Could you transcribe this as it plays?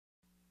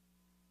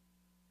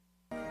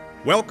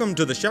Welcome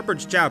to the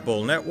Shepherd's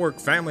Chapel Network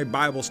Family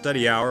Bible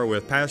Study Hour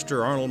with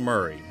Pastor Arnold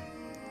Murray.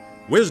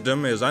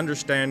 Wisdom is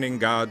understanding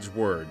God's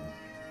Word.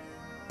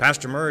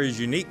 Pastor Murray's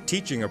unique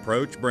teaching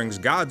approach brings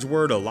God's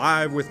Word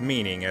alive with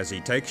meaning as he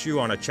takes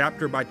you on a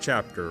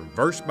chapter-by-chapter,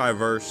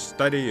 verse-by-verse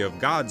study of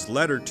God's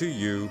letter to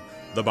you,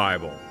 the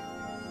Bible.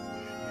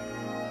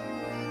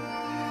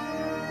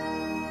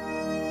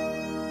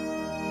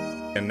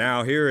 And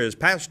now here is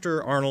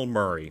Pastor Arnold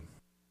Murray.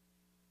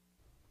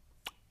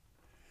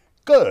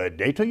 Good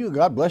day to you.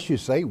 God bless you.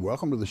 Say,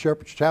 welcome to the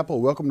Shepherd's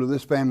Chapel. Welcome to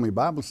this Family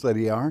Bible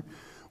Study Hour.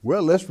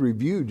 Well, let's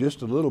review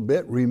just a little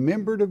bit.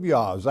 Remembered of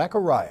Yah,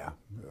 Zechariah.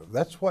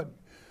 That's what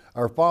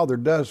our Father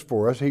does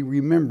for us. He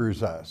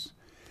remembers us.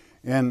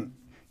 And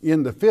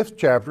in the 5th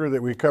chapter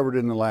that we covered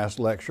in the last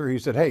lecture, he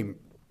said, hey,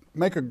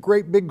 make a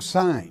great big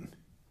sign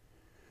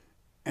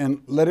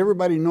and let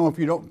everybody know if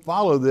you don't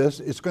follow this,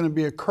 it's going to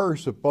be a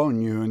curse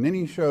upon you. And then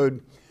he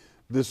showed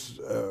this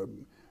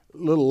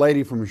little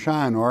lady from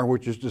Shinar,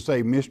 which is to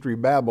say Mystery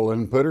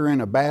Babylon, put her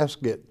in a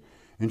basket,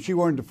 and she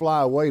wanted to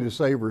fly away to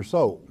save her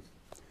soul.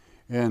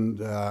 And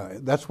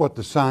that's what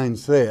the sign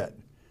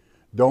said.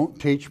 Don't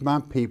teach my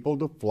people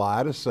to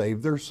fly to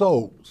save their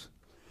souls.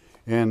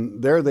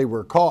 And there they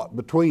were caught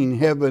between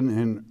heaven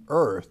and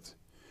earth.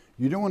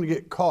 You don't want to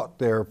get caught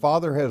there.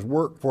 Father has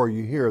work for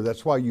you here.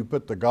 That's why you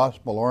put the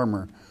gospel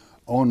armor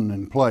on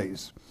in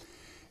place.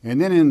 And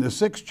then in the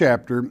 6th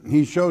chapter,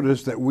 he showed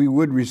us that we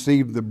would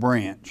receive the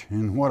branch.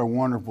 And what a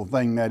wonderful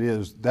thing that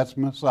is. That's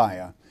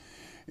Messiah.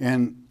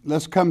 And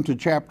let's come to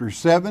chapter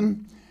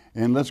 7,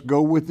 and let's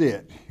go with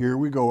it. Here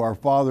we go. Our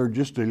Father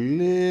just a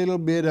little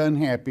bit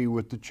unhappy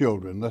with the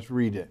children. Let's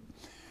read it.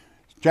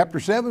 Chapter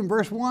 7,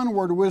 verse 1, a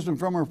word of wisdom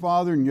from our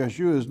Father in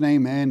Yeshua's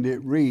name, and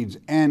it reads,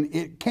 And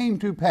it came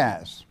to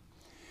pass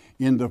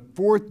in the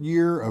 4th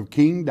year of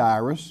King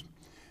Darius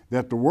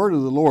that the word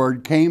of the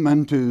Lord came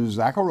unto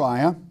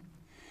Zechariah,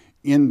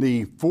 in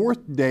the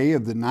 4th day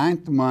of the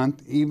 9th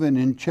month, even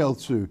in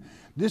Chelsu.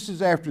 This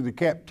is after the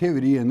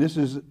captivity, and this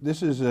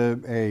is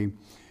a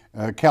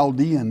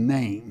Chaldean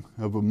name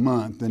of a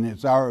month, and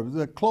it's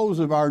the close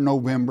of our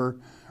November,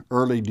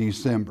 early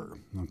December.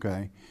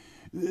 Okay,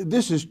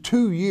 this is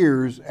 2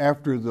 years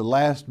after the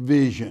last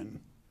vision.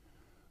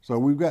 So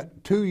we've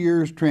got 2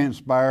 years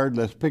transpired.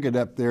 Let's pick it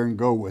up there and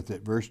go with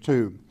it. Verse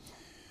 2.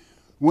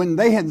 When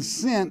they had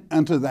sent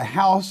unto the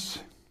house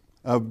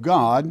of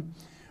God,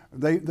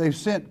 they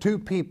sent 2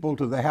 people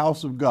to the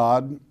house of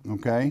God,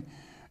 okay?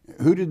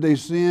 Who did they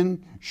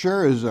send?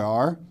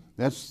 Sherazar,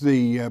 that's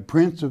the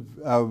prince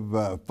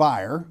of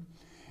fire,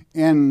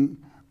 and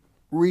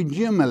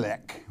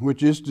Regimelech,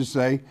 which is to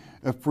say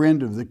a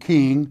friend of the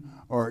king,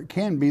 or it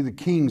can be the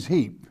king's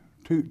heap,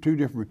 two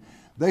different.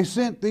 They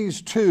sent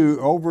these 2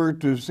 over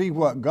to see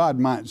what God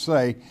might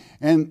say,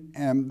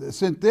 and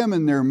sent them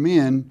and their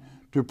men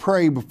to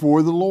pray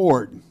before the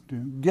Lord, to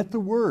get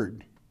the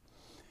word.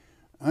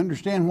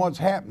 Understand what's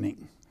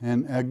happening.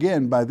 And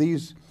again, by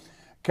these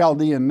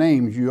Chaldean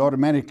names, you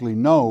automatically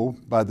know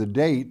by the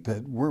date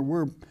that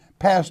we're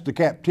past the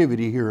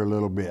captivity here a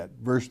little bit.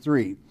 Verse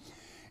 3,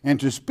 And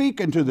to speak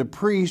unto the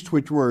priests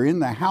which were in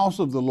the house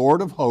of the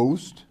Lord of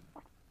hosts,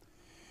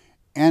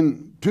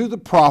 and to the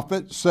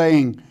prophet,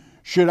 saying,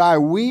 Should I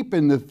weep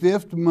in the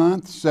 5th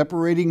month,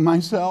 separating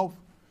myself,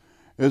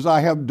 as I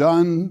have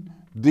done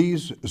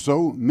these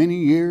so many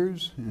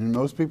years? And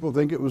most people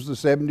think it was the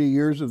 70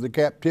 years of the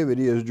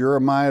captivity. As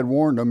Jeremiah had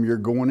warned them, you're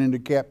going into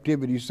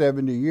captivity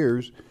 70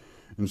 years.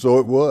 And so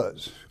it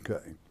was.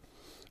 Okay.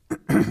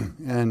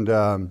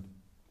 And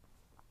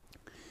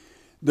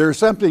there's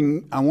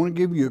something, I want to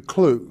give you a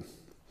clue.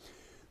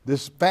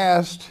 This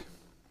fast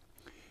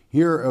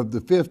here of the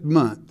 5th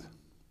month,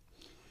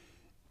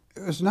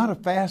 it's not a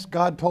fast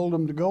God told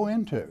them to go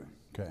into.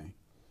 Okay.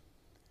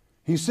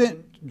 He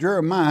sent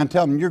Jeremiah and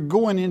told him, you're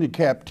going into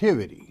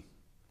captivity,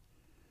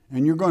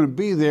 and you're going to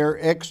be there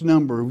X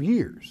number of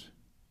years.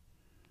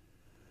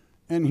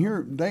 And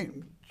here they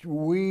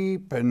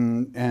weep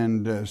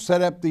and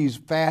set up these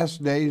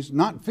fast days,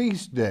 not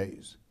feast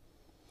days,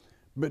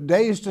 but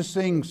days to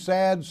sing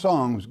sad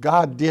songs.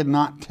 God did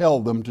not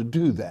tell them to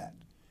do that,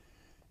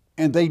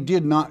 and they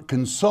did not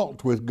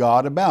consult with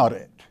God about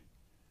it.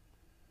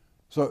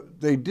 So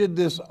they did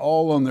this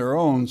all on their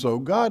own. So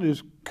God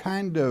is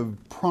kind of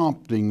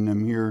prompting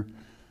them here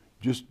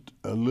just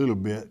a little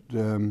bit,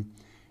 and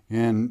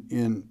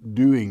in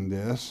doing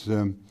this,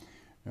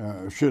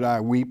 should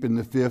I weep in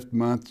the 5th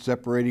month,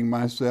 separating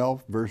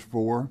myself? Verse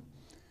 4.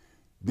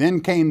 Then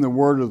came the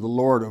word of the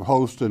Lord of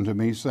hosts unto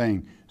me,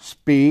 saying,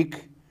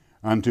 Speak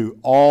unto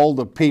all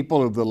the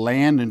people of the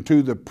land and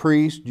to the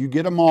priests, you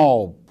get them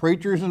all,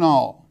 preachers and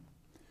all,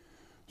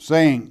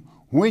 saying,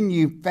 When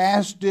ye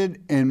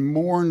fasted and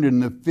mourned in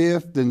the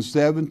 5th and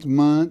 7th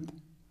month,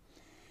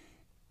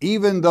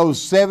 even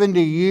those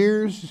 70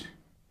 years,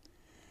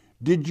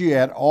 did you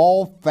at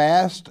all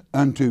fast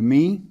unto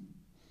me,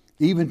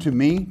 even to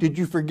me? Did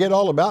you forget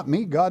all about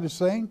me, God is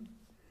saying?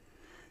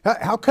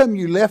 How come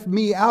you left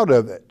me out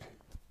of it?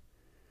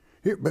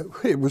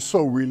 It was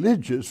so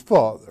religious,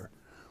 Father.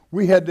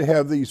 We had to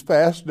have these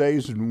fast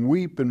days and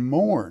weep and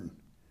mourn.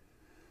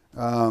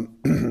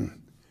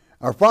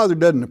 Our Father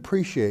doesn't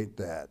appreciate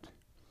that.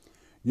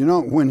 You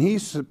know, when He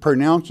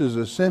pronounces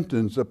a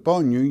sentence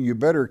upon you, you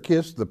better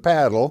kiss the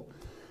paddle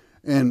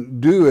and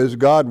do as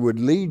God would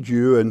lead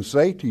you and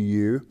say to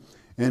you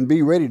and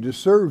be ready to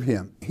serve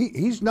Him.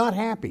 He's not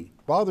happy.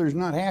 Father's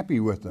not happy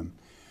with them.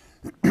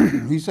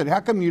 He said, how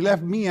come you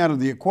left me out of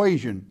the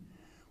equation?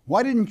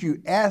 Why didn't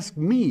you ask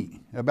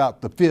me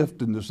about the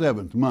 5th and the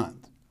 7th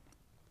month?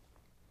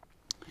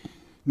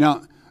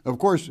 Now, of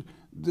course,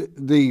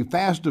 the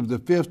fast of the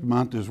 5th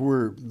month is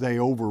where they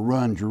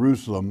overrun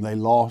Jerusalem. They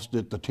lost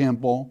at the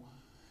temple.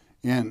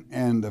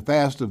 And the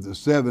fast of the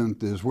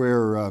 7th is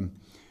where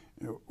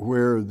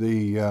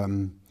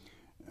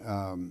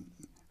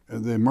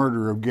the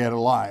murder of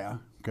Gedaliah.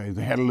 Okay,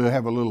 they had to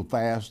have a little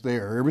fast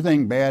there.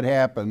 Everything bad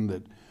happened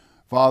that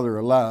Father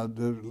allowed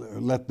to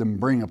let them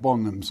bring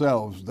upon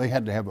themselves. They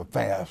had to have a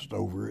fast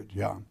over it,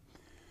 yeah.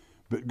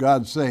 But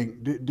God's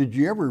saying, did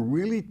you ever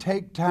really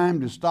take time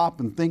to stop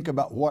and think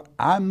about what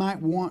I might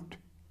want?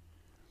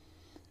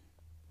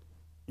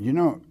 You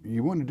know,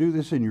 you want to do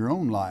this in your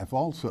own life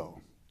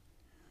also.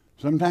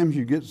 Sometimes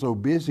you get so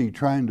busy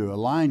trying to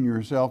align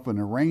yourself and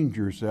arrange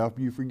yourself,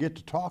 you forget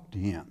to talk to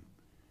Him.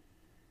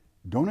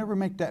 Don't ever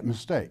make that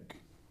mistake.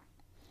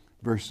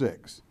 Verse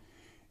 6.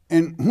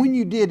 And when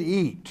you did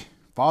eat,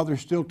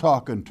 Father's still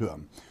talking to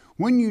him.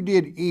 When you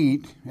did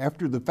eat,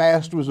 after the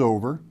fast was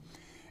over,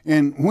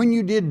 and when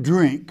you did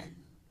drink,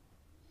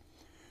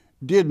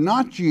 did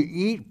not you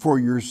eat for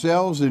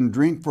yourselves and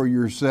drink for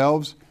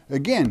yourselves?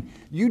 Again,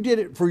 you did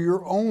it for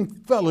your own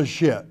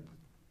fellowship.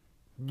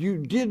 You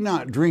did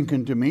not drink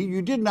unto me.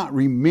 You did not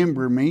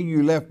remember me.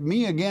 You left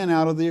me again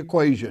out of the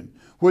equation,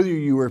 whether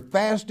you were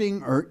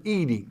fasting or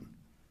eating.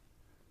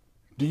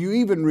 Do you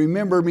even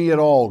remember me at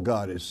all,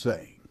 God is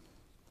saying?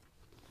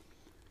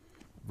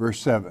 Verse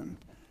 7,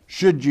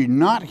 should ye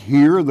not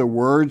hear the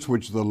words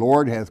which the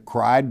Lord hath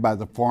cried by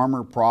the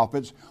former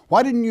prophets?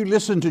 Why didn't you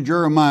listen to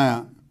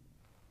Jeremiah?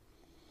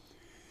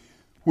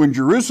 When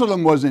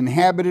Jerusalem was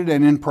inhabited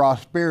and in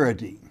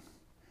prosperity,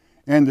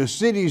 and the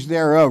cities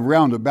thereof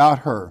round about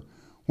her,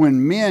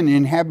 when men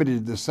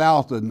inhabited the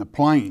south and the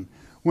plain,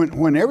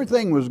 when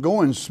everything was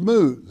going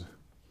smooth,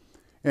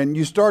 and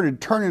you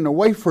started turning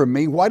away from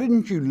me, why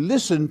didn't you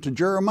listen to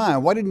Jeremiah?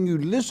 Why didn't you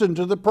listen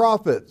to the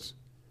prophets?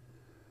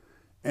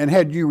 And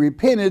had you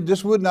repented,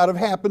 this would not have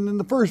happened in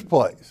the first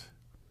place.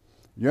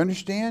 You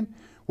understand?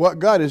 What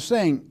God is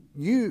saying,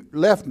 you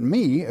left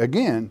me,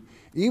 again,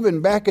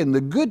 even back in the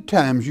good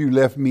times you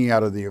left me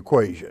out of the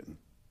equation.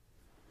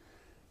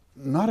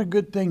 Not a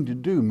good thing to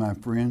do, my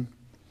friend.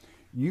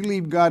 You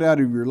leave God out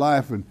of your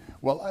life and,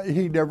 well,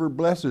 He never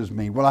blesses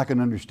me. Well, I can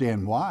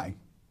understand why.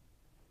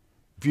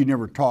 If you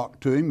never talk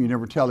to Him, you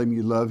never tell Him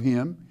you love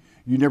Him,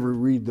 you never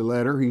read the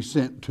letter He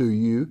sent to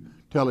you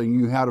telling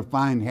you how to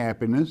find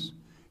happiness,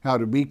 how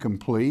to be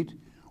complete.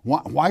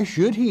 Why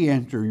should He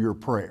answer your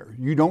prayer?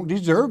 You don't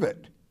deserve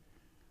it.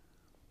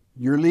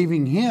 You're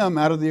leaving Him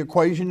out of the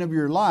equation of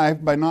your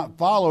life by not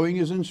following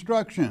His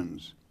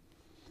instructions.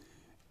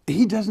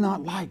 He does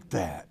not like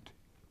that.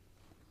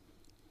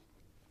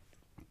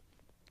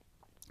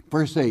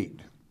 Verse 8,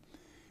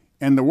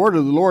 and the word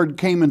of the Lord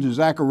came unto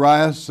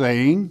Zechariah,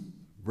 saying,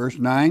 verse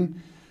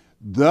 9,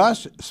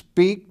 thus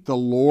speak the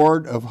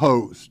Lord of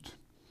hosts,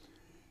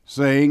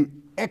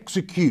 saying,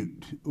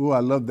 execute. Oh, I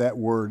love that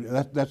word.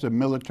 That's a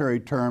military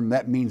term.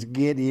 That means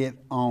get it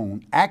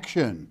on.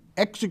 Action.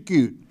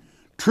 Execute.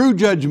 True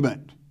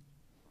judgment.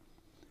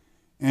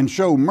 And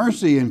show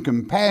mercy and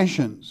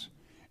compassions,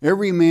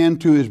 every man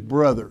to his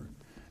brother.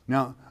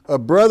 Now, a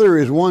brother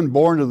is one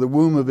born of the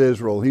womb of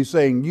Israel. He's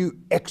saying you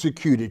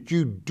execute it.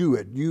 You do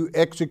it. You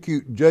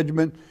execute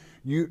judgment.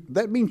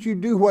 That means you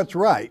do what's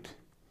right.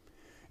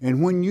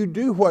 And when you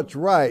do what's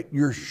right,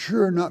 you're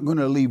sure not going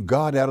to leave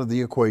God out of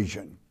the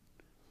equation.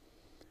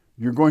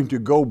 You're going to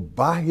go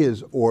by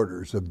His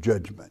orders of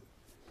judgment.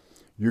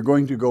 You're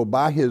going to go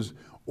by His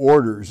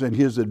orders and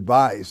His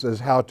advice as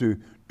how to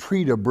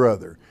treat a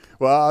brother.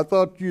 Well, I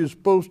thought you were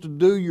supposed to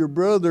do your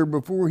brother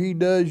before he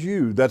does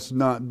you. That's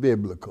not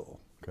biblical.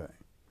 Okay.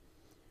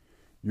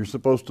 You're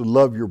supposed to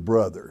love your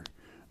brother.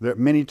 There,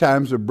 many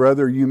times a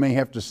brother, you may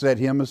have to set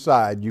him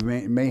aside. You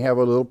may have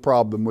a little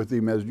problem with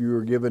him as you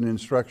were given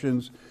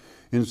instructions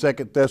in 2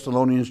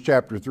 Thessalonians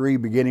chapter 3,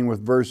 beginning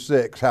with verse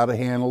 6, how to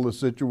handle the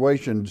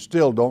situation.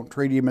 Still, don't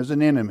treat him as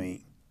an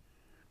enemy.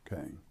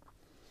 Okay.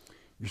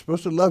 You're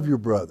supposed to love your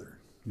brother.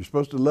 You're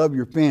supposed to love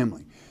your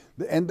family.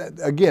 And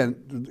again,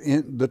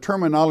 the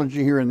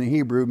terminology here in the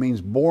Hebrew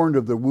means born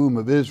of the womb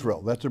of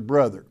Israel. That's a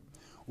brother.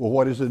 Well,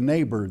 what is a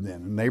neighbor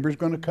then? A neighbor's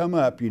going to come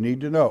up, you need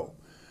to know.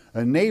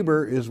 A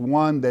neighbor is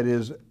one that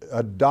is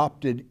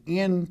adopted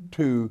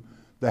into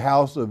the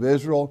house of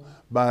Israel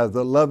by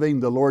the loving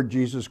the Lord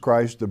Jesus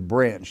Christ, the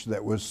branch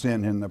that was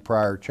sent in the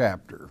prior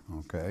chapter.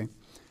 Okay.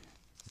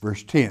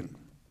 Verse 10.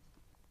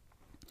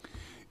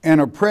 And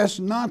oppress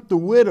not the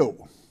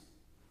widow,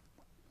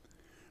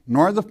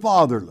 nor the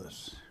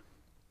fatherless,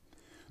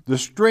 the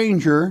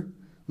stranger,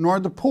 nor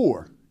the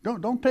poor.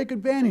 Don't take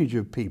advantage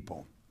of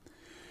people.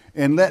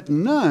 And let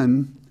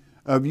none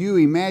of you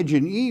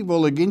imagine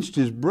evil against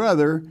his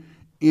brother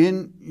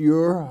in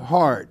your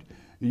heart.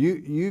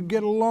 You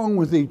get along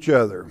with each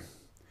other.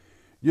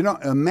 You know,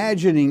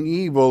 imagining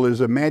evil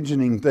is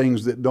imagining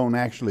things that don't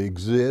actually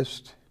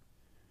exist.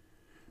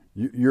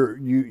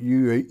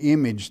 You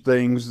image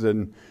things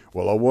and,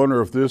 well, I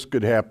wonder if this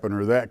could happen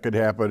or that could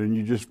happen, and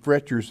you just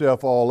fret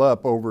yourself all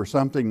up over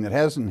something that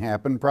hasn't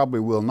happened, probably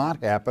will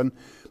not happen,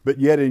 but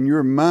yet in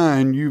your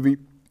mind you've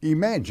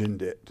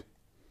imagined it.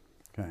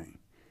 Okay.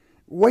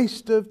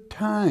 Waste of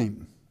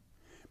time.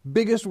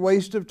 Biggest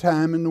waste of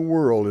time in the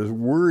world is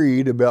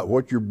worried about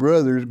what your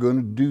brother is going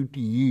to do to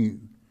you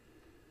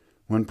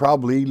when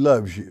probably he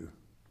loves you.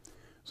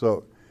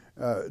 So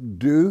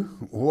do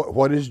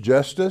what is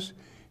justice.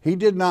 He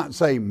did not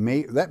say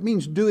that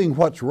means doing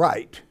what's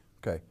right.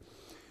 Okay.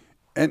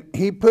 And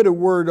he put a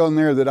word on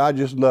there that I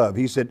just love.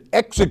 He said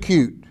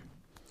execute.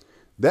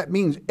 That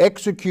means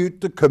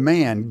execute the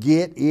command.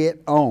 Get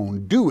it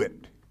on. Do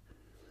it.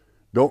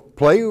 Don't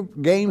play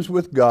games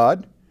with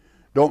God.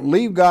 Don't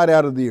leave God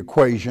out of the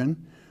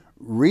equation.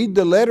 Read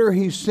the letter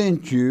he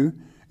sent you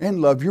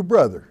and love your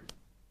brother.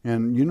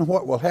 And you know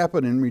what will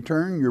happen in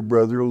return? Your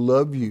brother will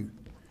love you.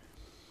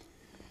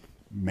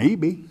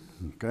 Maybe,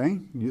 okay?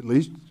 At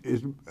least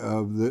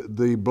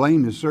the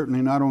blame is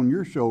certainly not on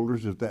your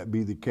shoulders if that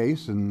be the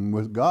case. And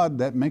with God,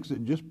 that makes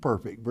it just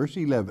perfect. Verse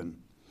 11.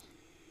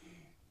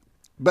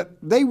 But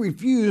they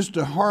refused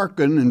to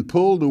hearken and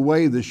pulled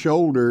away the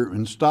shoulder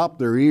and stopped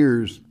their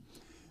ears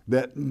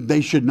that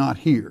they should not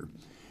hear.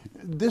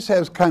 This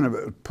has kind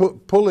of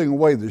pulling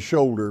away the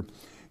shoulder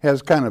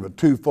has kind of a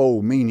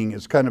twofold meaning.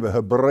 It's kind of a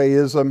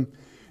Hebraism.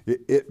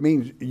 It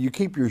means you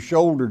keep your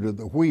shoulder to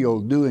the wheel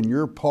doing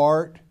your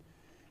part.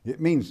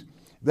 It means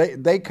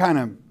they kind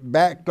of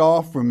backed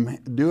off from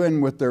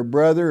doing with their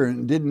brother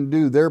and didn't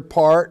do their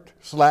part,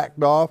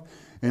 slacked off.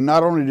 And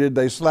not only did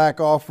they slack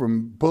off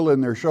from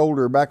pulling their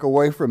shoulder back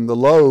away from the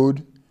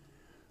load,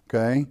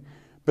 okay,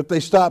 but they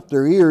stopped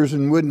their ears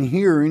and wouldn't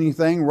hear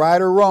anything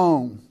right or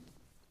wrong.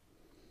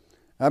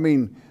 I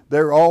mean,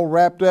 they're all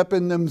wrapped up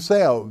in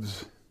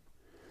themselves.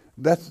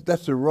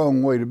 That's the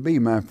wrong way to be,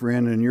 my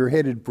friend, and you're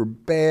headed for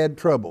bad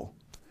trouble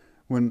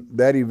when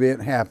that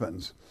event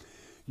happens.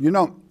 You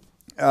know,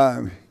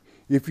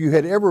 if you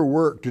had ever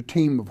worked a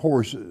team of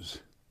horses,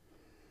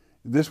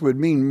 this would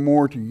mean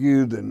more to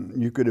you than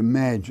you could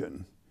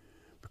imagine.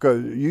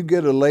 Because you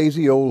get a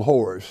lazy old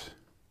horse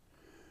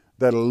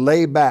that'll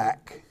lay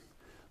back,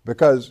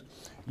 because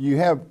you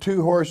have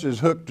two horses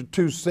hooked to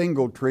two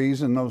single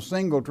trees, and those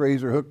single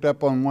trees are hooked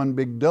up on one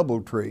big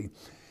double tree.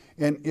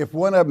 And if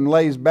one of them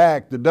lays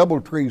back, the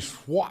double tree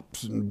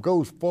swaps and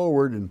goes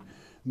forward, and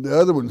the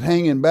other one's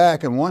hanging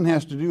back, and one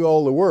has to do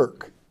all the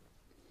work.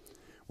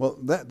 Well,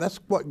 that's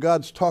what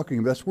God's talking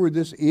about. That's where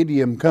this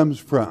idiom comes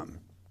from.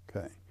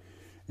 Okay,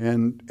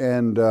 and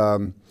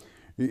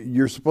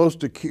you're supposed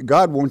to.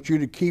 God wants you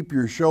to keep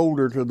your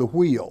shoulder to the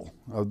wheel,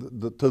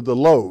 to the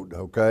load.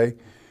 Okay,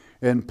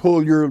 and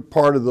pull your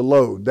part of the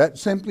load. That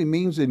simply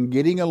means in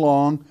getting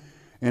along.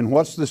 And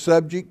what's the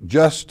subject?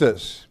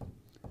 Justice,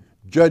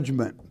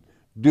 judgment,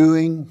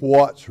 doing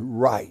what's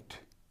right.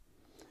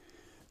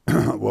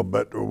 Well,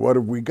 but what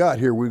have we got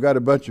here? We've got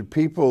a bunch of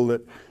people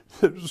that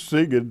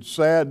singing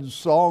sad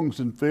songs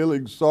and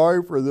feeling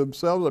sorry for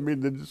themselves. I mean,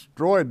 they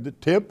destroyed the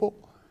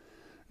temple.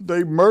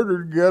 They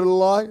murdered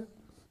Gedaliah.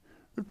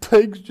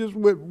 Things just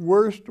went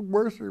worse and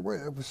worse.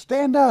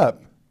 Stand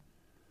up.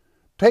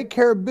 Take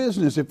care of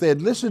business. If they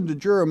had listened to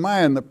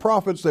Jeremiah and the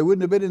prophets, they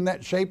wouldn't have been in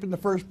that shape in the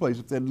first place.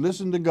 If they had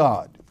listened to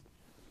God.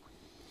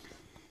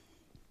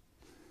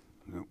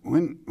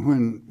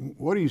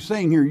 What are you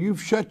saying here?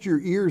 You've shut your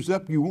ears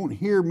up. You won't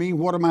hear me.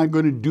 What am I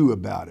going to do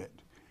about it?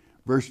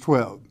 Verse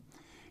 12.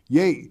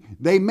 Yea,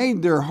 they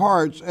made their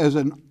hearts as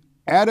an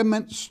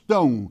adamant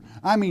stone.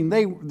 I mean,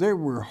 they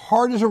were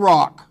hard as a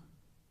rock.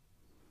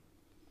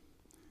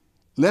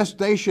 Lest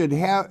they should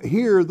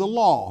hear the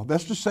law.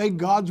 That's to say,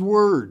 God's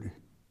word.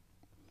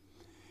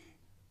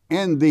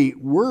 And the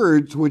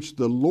words which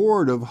the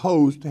Lord of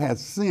hosts hath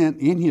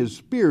sent in his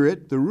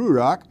spirit, the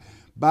Ruach,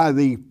 by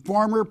the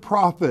former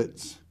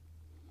prophets.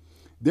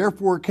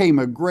 Therefore came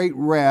a great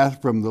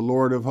wrath from the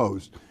Lord of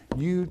hosts.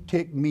 You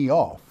ticked me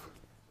off.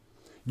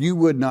 You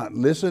would not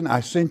listen.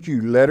 I sent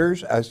you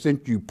letters. I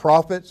sent you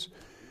prophets.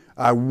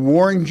 I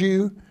warned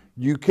you.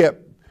 You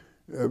kept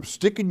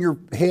sticking your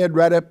head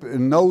right up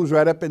and nose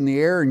right up in the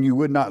air, and you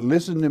would not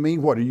listen to me.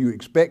 What do you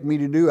expect me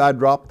to do? I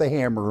dropped the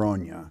hammer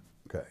on you.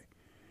 Okay.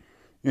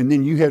 And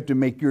then you have to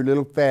make your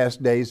little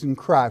fast days and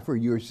cry for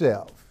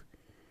yourself.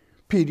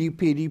 Pity,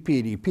 pity,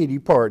 pity, pity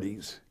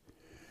parties.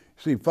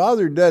 See,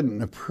 Father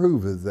doesn't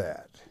approve of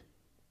that.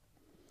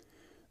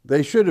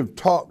 They should have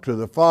talked to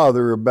the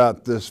Father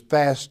about this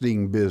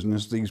fasting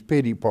business, these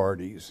pity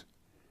parties.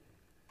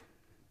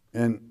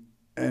 And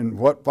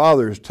what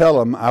fathers tell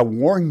them, I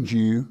warned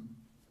you.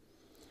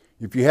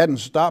 If you hadn't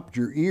stopped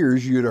your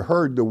ears, you'd have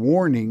heard the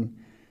warning,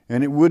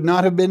 and it would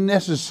not have been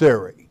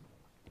necessary.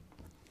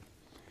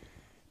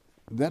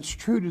 That's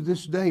true to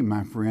this day,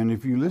 my friend.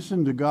 If you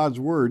listen to God's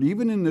word,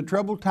 even in the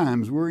troubled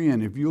times we're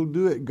in, if you'll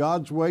do it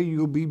God's way,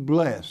 you'll be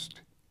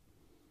blessed.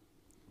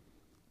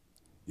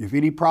 If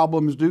any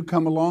problems do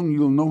come along,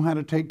 you'll know how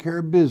to take care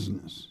of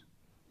business.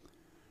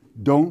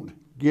 Don't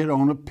get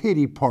on a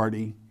pity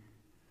party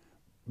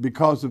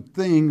because of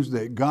things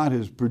that God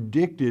has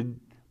predicted,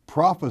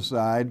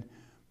 prophesied,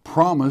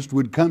 promised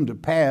would come to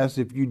pass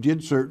if you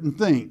did certain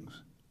things.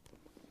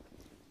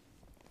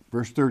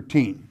 Verse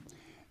 13.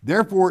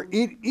 Therefore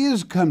it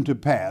is come to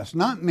pass,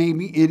 not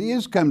maybe, it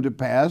is come to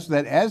pass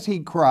that as he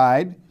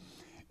cried,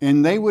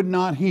 and they would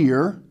not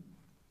hear,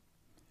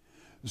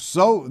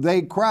 so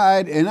they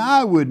cried, and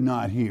I would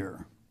not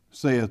hear,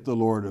 saith the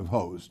Lord of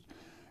hosts.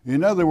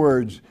 In other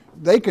words,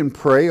 they can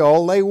pray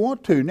all they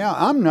want to. Now,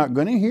 I'm not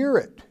going to hear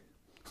it.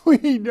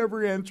 He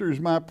never answers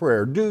my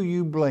prayer. Do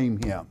you blame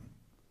him?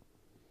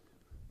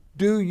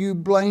 Do you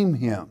blame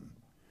him?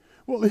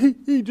 Well,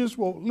 he just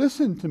won't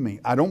listen to me.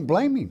 I don't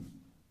blame him.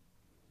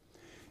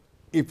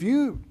 If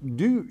you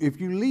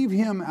leave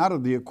him out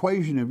of the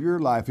equation of your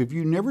life, if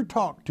you never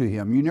talk to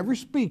him, you never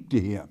speak to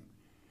him,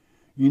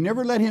 you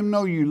never let him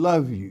know you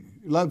love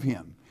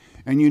him,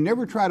 and you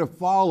never try to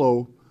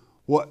follow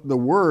what the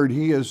word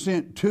he has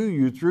sent to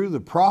you through the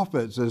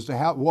prophets as to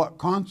what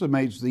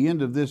consummates the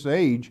end of this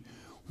age,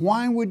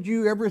 why would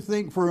you ever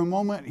think for a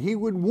moment he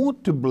would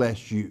want to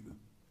bless you?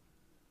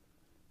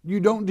 You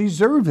don't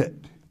deserve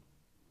it.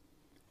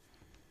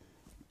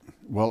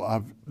 Well,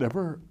 I've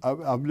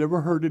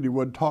never heard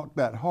anyone talk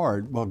that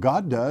hard. Well,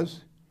 God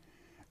does.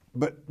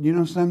 But you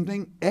know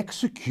something?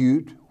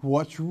 Execute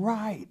what's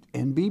right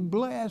and be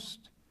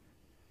blessed.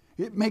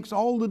 It makes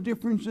all the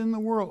difference in the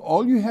world.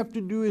 All you have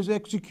to do is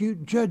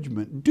execute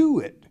judgment. Do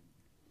it.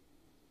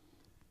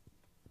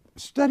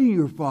 Study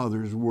your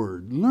Father's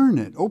word. Learn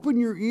it. Open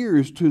your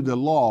ears to the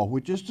law,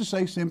 which is to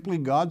say simply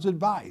God's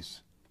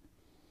advice.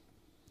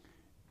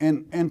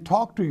 And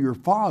talk to your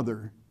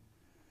Father,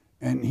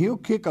 and he'll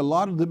kick a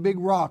lot of the big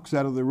rocks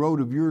out of the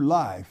road of your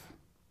life.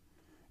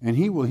 And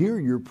he will hear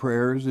your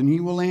prayers, and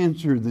he will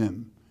answer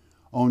them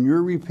on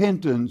your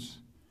repentance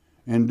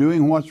and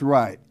doing what's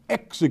right,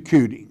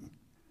 executing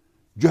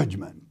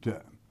judgment.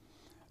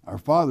 Our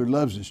Father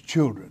loves his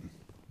children.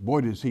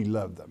 Boy, does he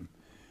love them.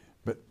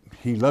 But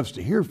he loves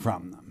to hear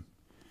from them.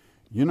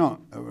 You know,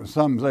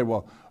 some say,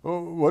 well,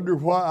 wonder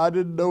why I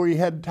didn't know he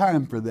had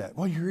time for that.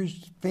 Well, you're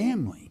his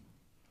family.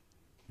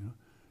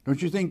 Don't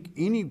you think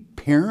any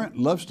parent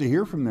loves to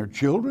hear from their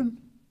children?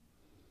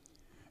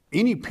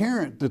 Any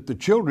parent that the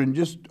children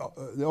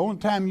the only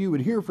time you would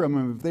hear from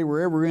them if they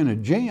were ever in a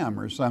jam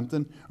or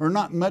something, or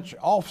not much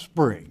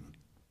offspring.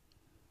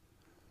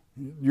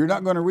 You're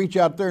not going to reach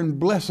out there and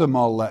bless them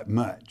all that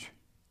much.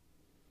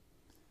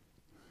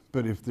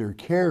 But if they're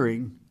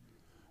caring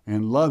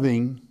and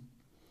loving,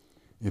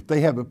 if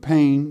they have a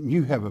pain,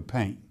 you have a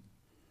pain.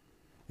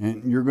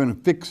 And you're going to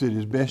fix it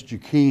as best you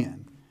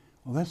can.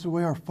 Well, that's the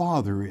way our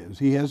Father is.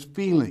 He has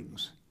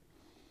feelings.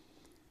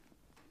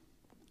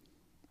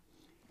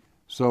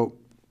 So,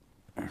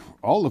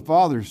 all the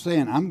Father's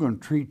saying, I'm going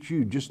to treat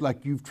you just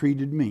like you've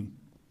treated me.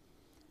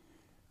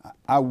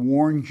 I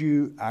warned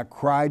you. I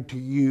cried to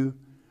you.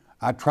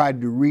 I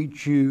tried to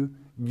reach you.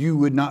 You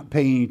would not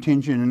pay any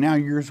attention, and now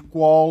you're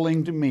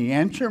squalling to me.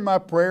 Answer my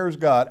prayers,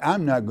 God.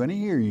 I'm not going to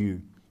hear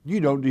you.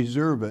 You don't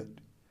deserve it.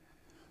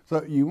 So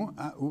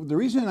the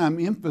reason I'm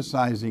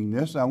emphasizing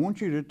this, I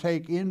want you to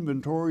take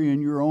inventory in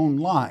your own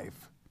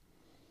life.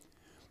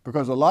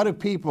 Because a lot of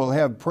people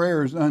have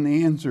prayers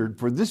unanswered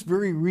for this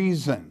very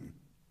reason.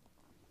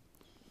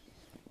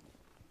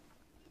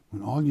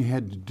 When all you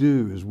had to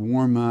do is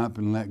warm up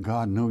and let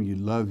God know you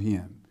love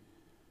him,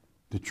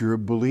 that you're a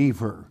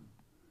believer,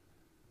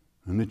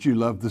 and that you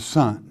love the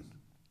Son,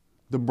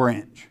 the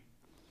branch,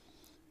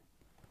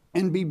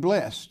 and be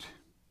blessed,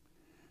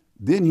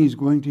 then he's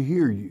going to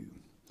hear you.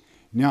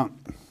 Now,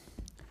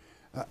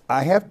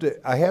 I have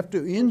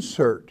to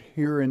insert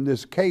here in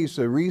this case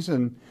a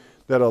reason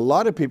that a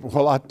lot of people,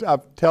 well, I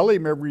tell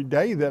him every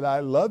day that I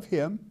love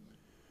him,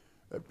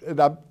 and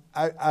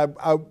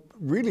I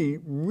really,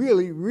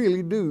 really,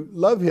 really do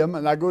love him,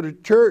 and I go to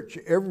church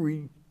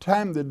every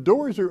time the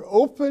doors are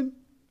open,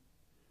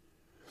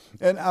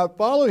 and I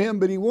follow him,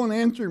 but he won't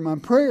answer my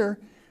prayer.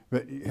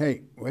 But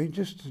hey,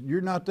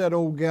 you're not that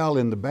old gal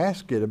in the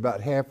basket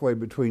about halfway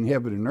between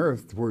heaven and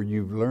earth where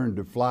you've learned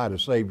to fly to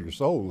save your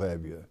soul,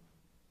 have you?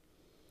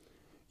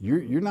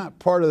 You're not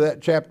part of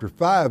that chapter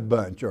 5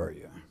 bunch, are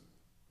you?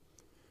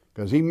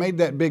 Because he made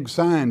that big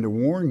sign to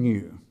warn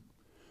you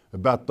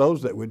about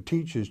those that would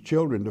teach his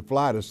children to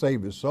fly to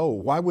save his soul.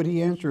 Why would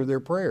he answer their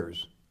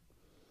prayers?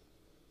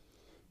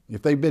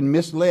 If they've been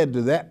misled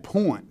to that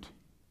point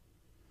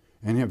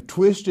and have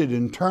twisted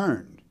and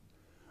turned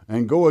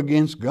and go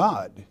against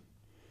God,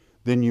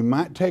 then you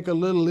might take a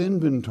little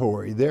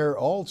inventory there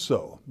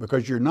also,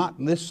 because you're not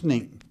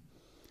listening.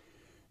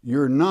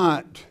 You're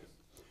not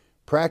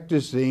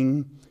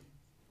practicing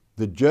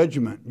the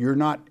judgment. You're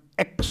not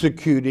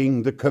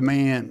executing the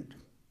command.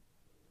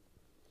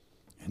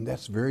 And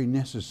that's very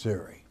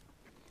necessary.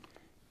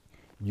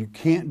 You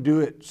can't do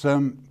it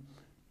some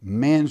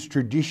man's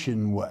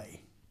tradition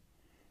way.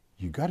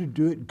 You got to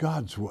do it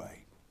God's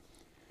way.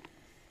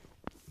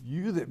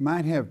 You that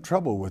might have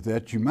trouble with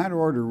that, you might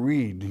ought to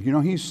read. You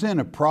know, he sent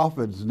a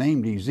prophet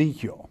named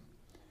Ezekiel.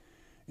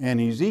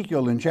 And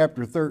Ezekiel in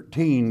chapter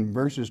 13,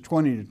 verses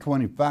 20 to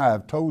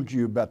 25, told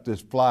you about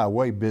this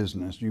fly-away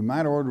business. You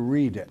might ought to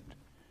read it.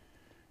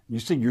 You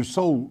see, your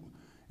soul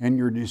and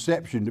your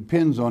deception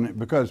depends on it,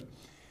 because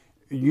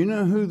you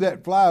know who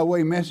that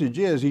fly-away message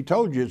is. He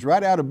told you it's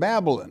right out of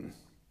Babylon.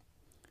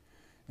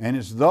 And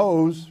it's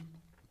those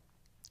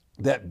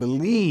that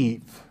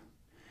believe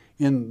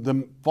in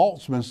the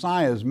false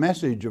Messiah's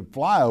message of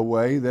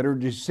fly-away that are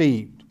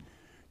deceived.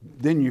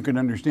 Then you can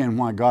understand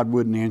why God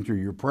wouldn't answer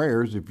your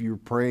prayers if you're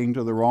praying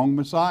to the wrong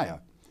Messiah.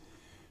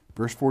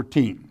 Verse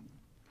 14.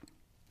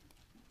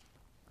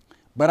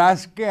 But I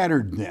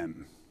scattered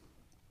them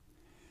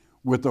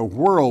with a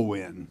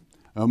whirlwind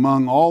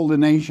among all the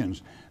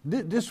nations.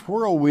 This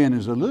whirlwind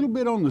is a little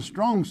bit on the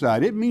strong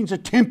side. It means a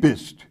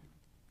tempest.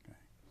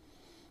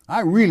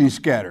 I really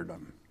scattered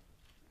them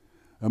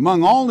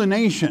among all the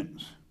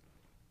nations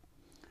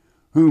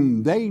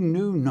whom they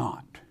knew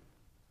not.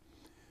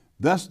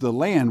 Thus the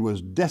land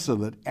was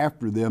desolate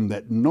after them,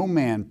 that no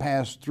man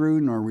passed through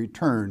nor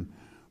returned,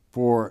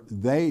 for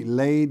they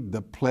laid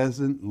the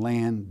pleasant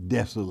land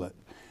desolate.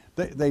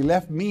 They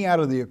left me out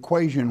of the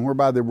equation,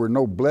 whereby there were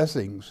no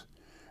blessings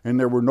and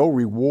there were no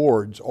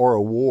rewards or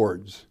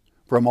awards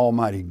from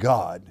Almighty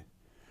God.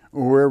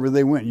 Wherever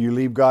they went, you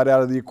leave God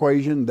out of the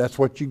equation, that's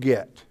what you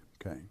get.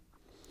 Okay.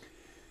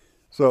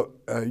 So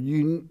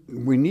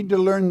we need to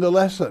learn the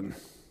lesson.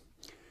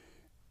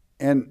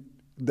 And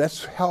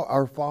that's how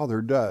our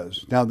Father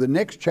does. Now, the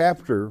next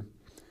chapter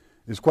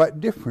is quite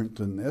different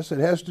than this. It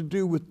has to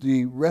do with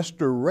the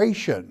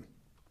restoration.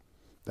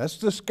 That's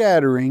the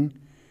scattering.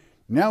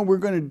 Now we're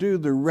going to do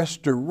the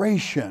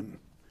restoration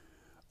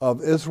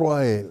of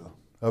Israel,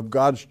 of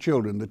God's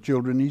children, the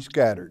children He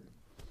scattered,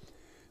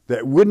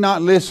 that would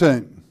not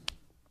listen,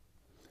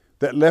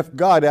 that left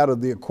God out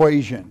of the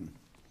equation.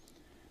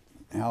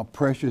 How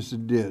precious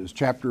it is.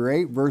 Chapter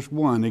 8, verse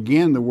 1.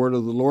 Again, the word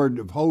of the Lord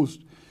of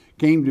hosts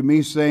came to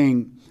me,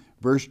 saying,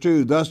 verse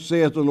 2, Thus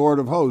saith the Lord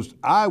of hosts,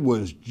 I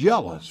was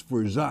jealous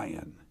for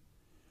Zion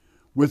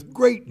with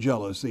great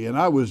jealousy, and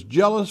I was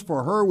jealous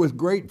for her with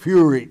great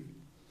fury.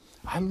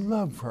 I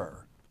love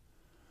her.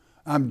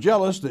 I'm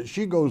jealous that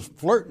she goes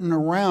flirting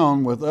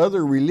around with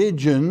other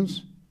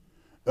religions,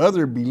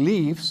 other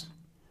beliefs,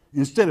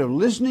 instead of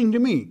listening to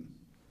me.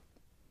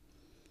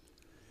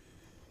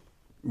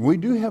 We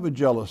do have a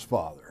jealous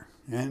Father.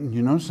 And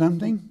you know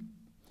something?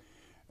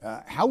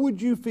 How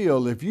would you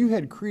feel if you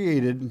had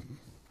created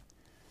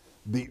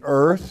the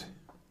earth,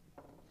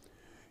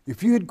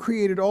 if you had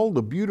created all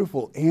the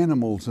beautiful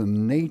animals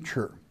in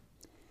nature,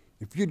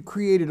 if you'd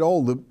created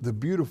all the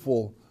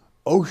beautiful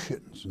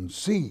oceans and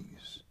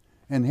seas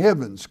and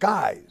heaven,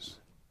 skies,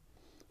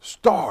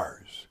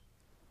 stars,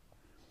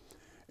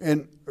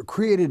 and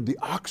created the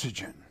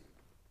oxygen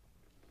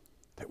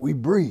that we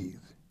breathe,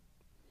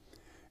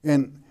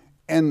 and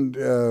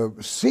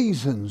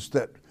seasons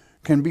that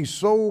can be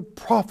so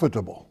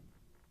profitable,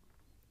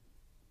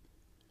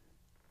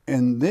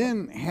 and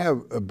then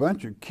have a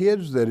bunch of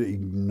kids that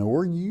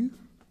ignore you,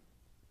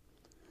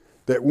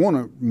 that want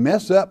to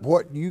mess up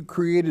what you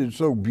created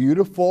so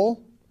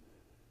beautiful,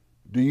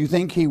 do you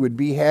think He would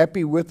be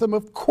happy with them?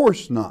 Of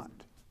course not.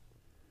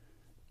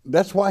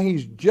 That's why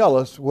He's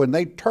jealous when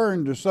they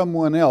turn to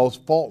someone else,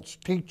 false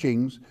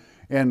teachings,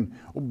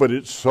 but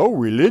it's so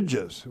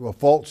religious. Well,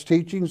 false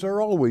teachings are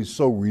always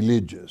so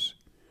religious.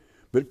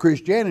 But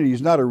Christianity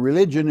is not a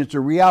religion, it's a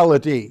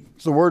reality.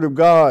 It's the Word of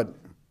God.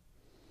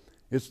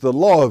 It's the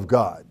law of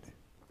God.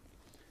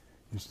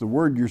 It's the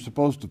word you're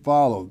supposed to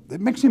follow. It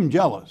makes Him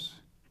jealous.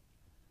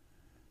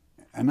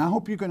 And I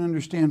hope you can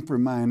understand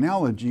from my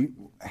analogy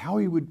how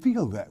He would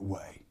feel that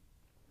way.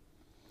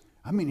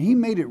 I mean, He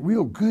made it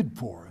real good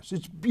for us.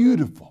 It's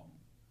beautiful.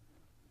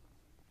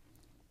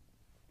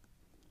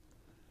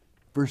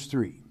 Verse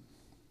 3.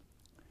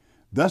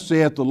 Thus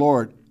saith the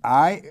Lord,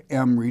 I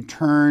am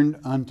returned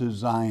unto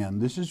Zion.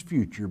 This is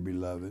future,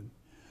 beloved.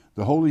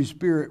 The Holy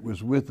Spirit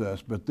was with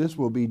us, but this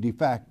will be de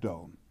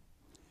facto,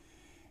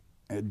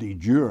 de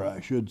jure,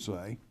 I should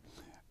say,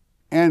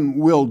 and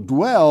will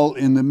dwell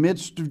in the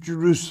midst of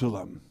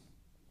Jerusalem.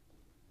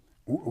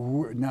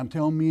 Now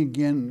tell me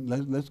again,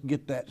 let's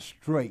get that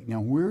straight. Now,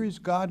 where is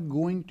God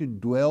going to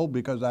dwell?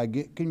 Because I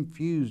get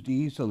confused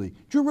easily.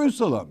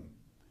 Jerusalem,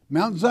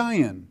 Mount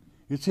Zion.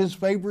 It's His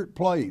favorite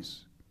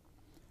place,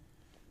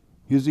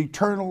 His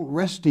eternal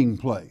resting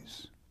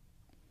place.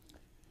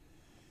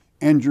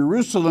 And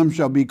Jerusalem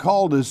shall be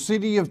called a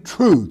city of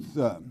truth.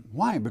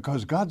 Why?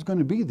 Because God's going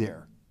to be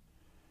there.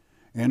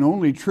 And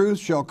only truth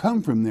shall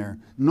come from there.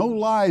 No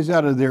lies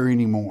out of there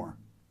anymore.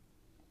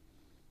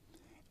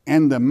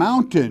 And the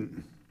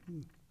mountain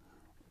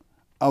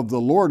of the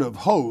Lord of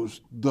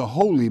hosts, the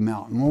holy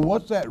mountain. Well,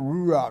 what's that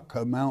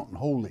Ruach mountain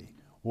holy?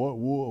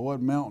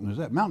 What mountain is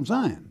that? Mount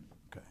Zion.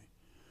 Okay.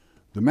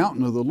 The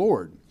mountain of the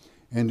Lord.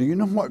 And do you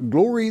know what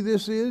glory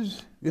this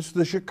is? It's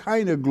the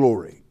Shekinah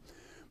glory.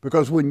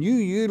 Because when you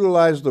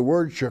utilize the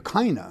word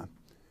Shekinah,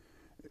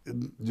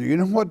 Do you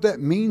know what that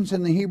means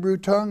in the Hebrew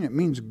tongue? It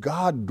means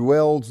God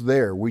dwells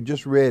there. We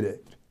just read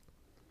it.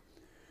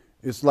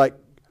 It's like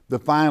the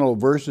final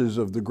verses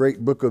of the great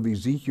book of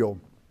Ezekiel.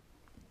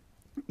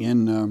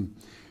 In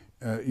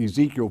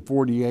Ezekiel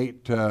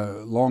 48,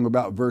 long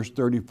about verse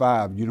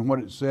 35. You know what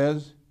it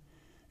says?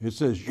 It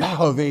says,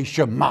 Yahweh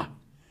Shema. I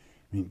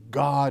mean,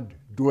 God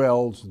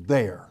dwells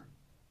there.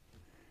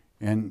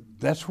 And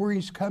that's where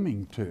he's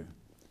coming to.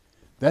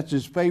 That's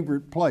his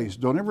favorite place.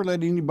 Don't ever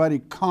let anybody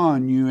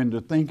con you into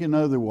thinking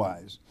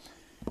otherwise.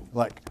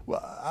 Like,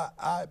 well,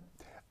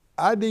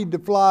 I need to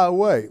fly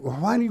away. Well,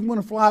 why do you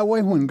want to fly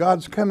away when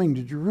God's coming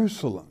to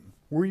Jerusalem?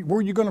 Where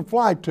are you going to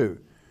fly to?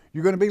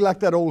 You're going to be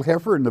like that old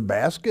heifer in the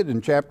basket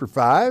in chapter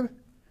 5?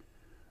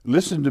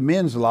 Listen to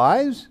men's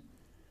lies?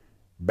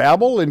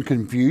 Babble and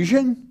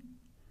confusion?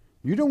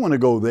 You don't want to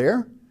go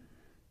there.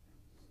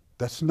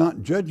 That's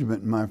not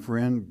judgment, my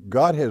friend.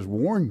 God has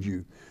warned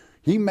you.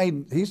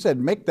 He said,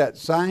 make that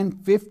sign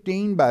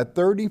 15 by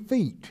 30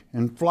 feet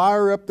and fly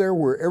her up there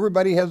where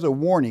everybody has a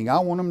warning. I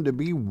want them to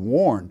be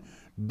warned.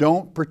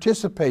 Don't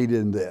participate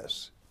in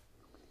this,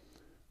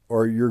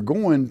 or you're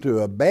going to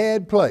a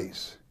bad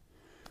place.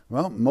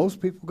 Well,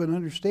 most people can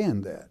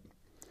understand that.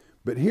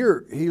 But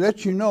here, he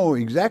lets you know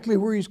exactly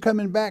where he's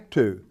coming back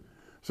to.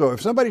 So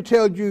if somebody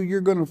tells you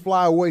you're going to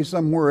fly away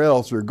somewhere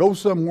else or go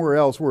somewhere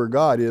else where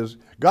God is,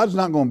 God's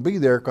not going to be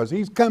there because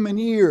he's coming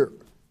here.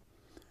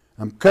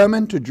 I'm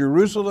coming to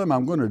Jerusalem.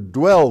 I'm going to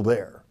dwell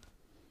there.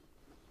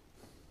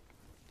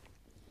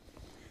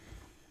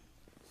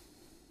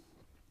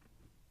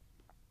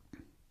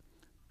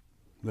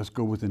 Let's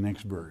go with the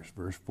next verse.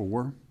 Verse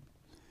 4.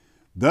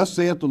 Thus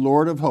saith the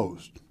Lord of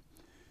hosts,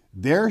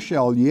 there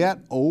shall yet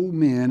old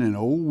men and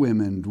old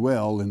women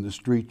dwell in the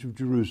streets of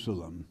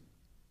Jerusalem,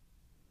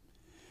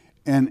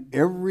 and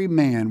every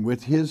man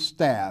with his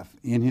staff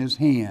in his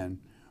hand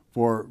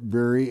for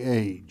very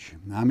age.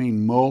 I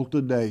mean,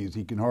 multi days.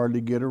 He can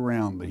hardly get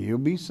around, but he'll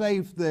be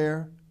safe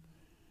there.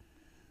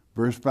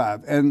 Verse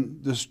 5,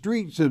 and the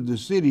streets of the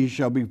city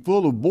shall be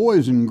full of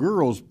boys and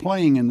girls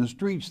playing in the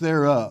streets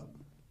thereof.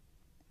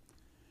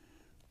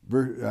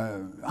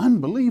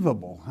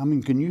 Unbelievable. I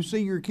mean, can you see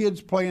your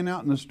kids playing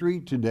out in the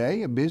street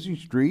today, a busy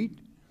street?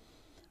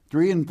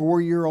 3- and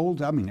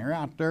 4-year-olds, I mean, they're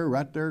out there,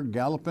 right there,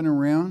 galloping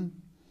around.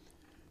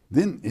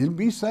 Then it'll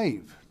be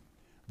safe.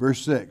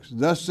 Verse 6,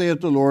 thus saith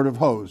the Lord of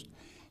hosts,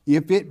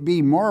 if it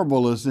be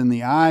marvelous in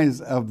the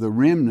eyes of the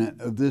remnant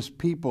of this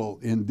people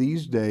in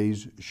these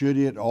days, should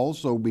it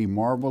also be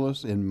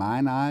marvelous in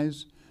mine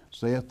eyes,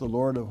 saith the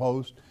Lord of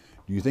hosts?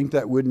 Do you think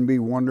that wouldn't be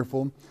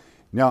wonderful?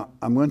 Now,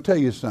 I'm going to tell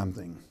you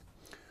something.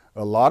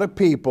 A lot of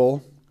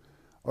people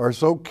are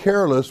so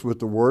careless with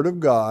the Word of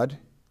God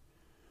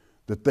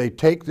that they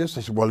take this,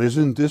 they say, well,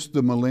 isn't this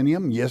the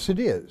millennium? Yes, it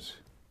is.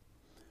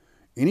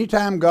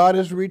 Anytime God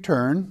has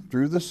returned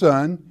through the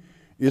Son,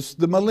 it's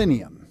the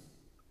millennium.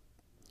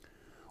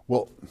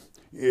 Well,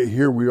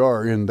 here we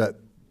are in the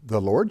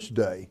Lord's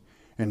day,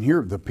 and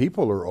here the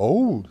people are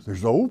old.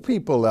 There's old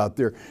people out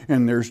there,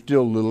 and there's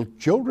still little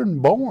children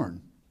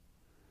born.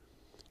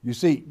 You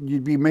see,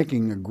 you'd be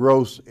making a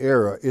gross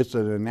error. It's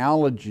an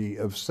analogy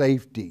of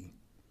safety.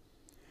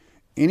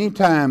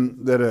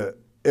 Anytime that an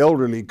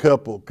elderly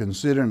couple can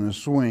sit in a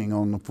swing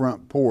on the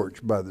front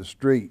porch by the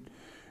street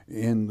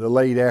in the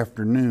late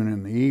afternoon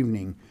and the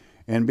evening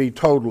and be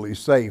totally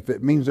safe,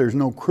 it means there's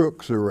no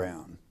crooks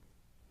around.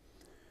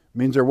 It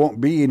means there won't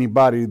be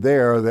anybody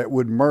there that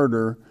would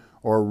murder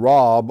or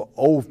rob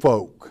old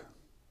folk.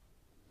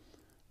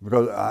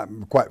 Because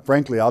quite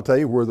frankly, I'll tell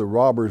you where the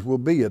robbers will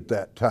be at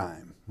that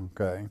time.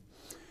 Okay,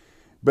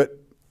 but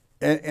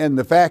and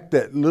the fact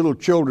that little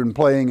children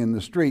playing in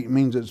the street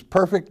means it's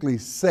perfectly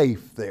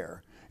safe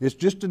there. It's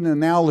just an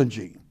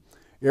analogy.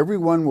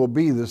 Everyone will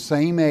be the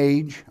same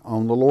age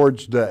on the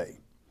Lord's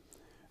day.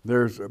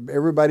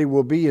 Everybody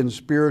will be in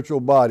spiritual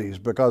bodies,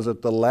 because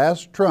at the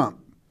last trump,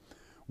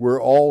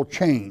 we're all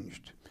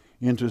changed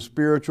into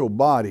spiritual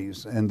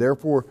bodies, and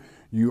therefore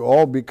you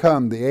all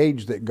become the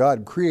age that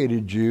God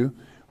created you,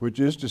 which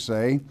is to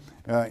say,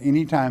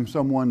 anytime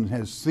someone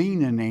has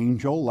seen an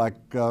angel, like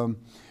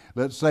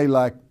let's say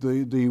like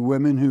the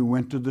women who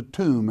went to the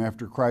tomb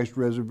after Christ's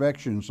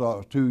resurrection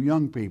saw 2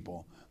 young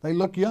people. They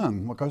look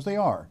young because they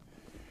are.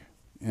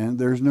 And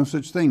there's no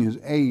such thing as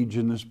age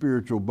in the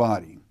spiritual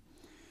body.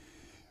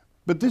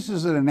 But this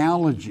is an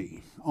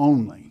analogy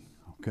only,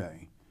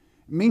 okay?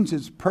 It means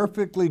it's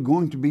perfectly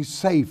going to be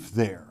safe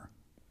there.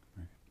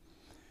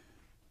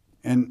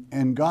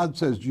 And God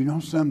says, you know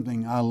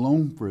something, I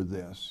long for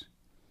this.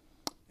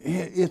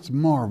 It's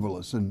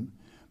marvelous in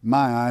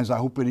my eyes. I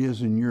hope it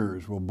is in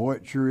yours. Well, boy,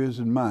 it sure is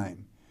in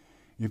mine.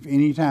 If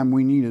any time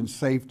we needed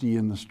safety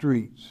in the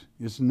streets,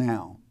 it's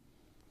now.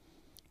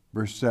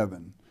 Verse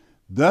 7,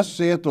 thus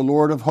saith the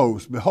Lord of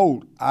hosts,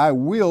 behold, I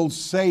will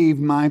save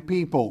my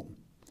people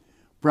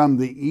from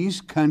the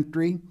east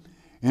country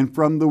and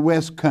from the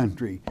west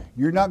country.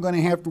 You're not going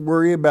to have to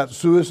worry about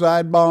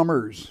suicide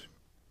bombers.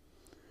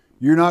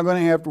 You're not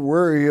going to have to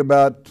worry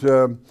about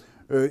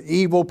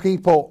evil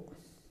people.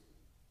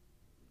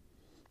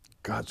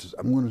 God says,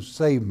 I'm going to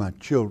save my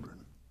children.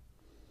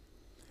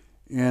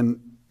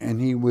 and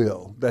He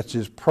will. That's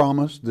His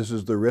promise. This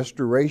is the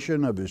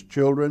restoration of His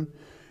children.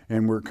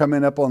 And we're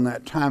coming up on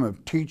that time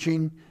of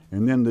teaching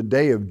and then the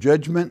day of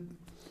judgment.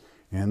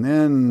 And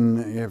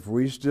then if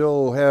we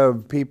still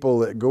have people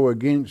that go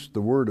against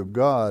the Word of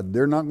God,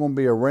 they're not going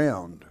to be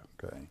around.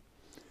 Okay.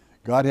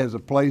 God has a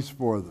place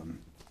for them.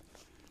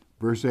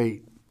 Verse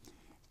 8,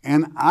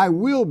 and I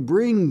will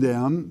bring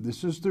them,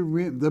 this is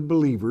the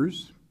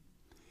believers,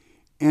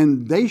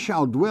 and they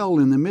shall dwell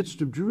in the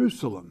midst of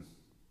Jerusalem.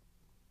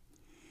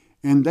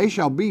 And they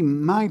shall be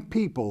my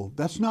people.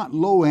 That's not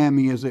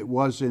Lo-Ami as it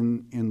was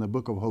in the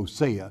book of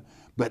Hosea,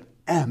 but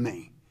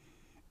Ami.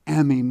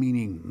 Ami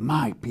meaning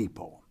my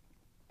people.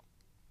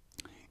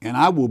 And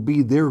I will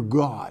be their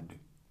God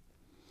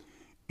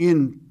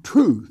in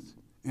truth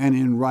and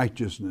in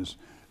righteousness.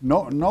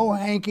 No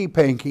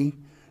hanky-panky,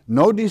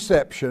 no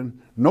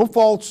deception, no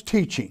false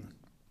teaching,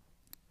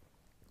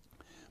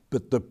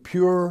 but the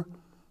pure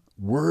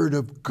Word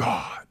of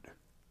God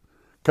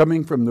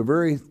coming from the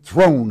very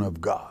throne of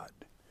God,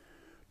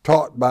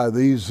 taught by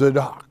the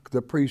Zadok,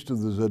 the priest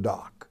of the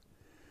Zadok,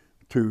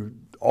 to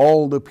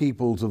all the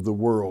peoples of the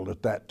world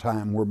at that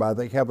time, whereby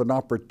they have an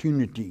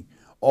opportunity,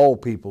 all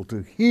people,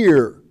 to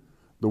hear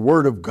the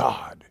Word of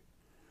God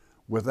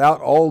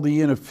without all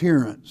the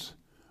interference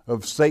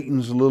of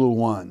Satan's little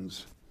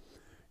ones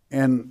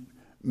and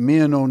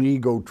men on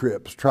ego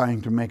trips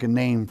trying to make a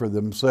name for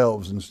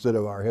themselves instead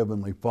of our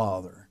Heavenly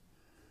Father.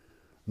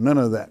 None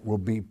of that will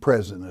be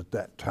present at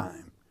that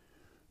time.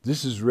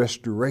 This is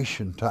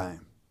restoration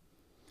time.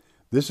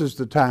 This is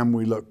the time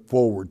we look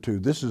forward to.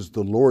 This is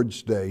the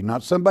Lord's Day,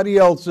 not somebody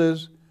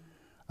else's.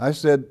 I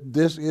said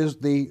this is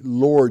the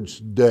Lord's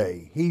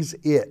Day. He's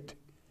it.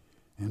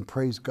 And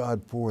praise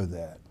God for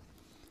that.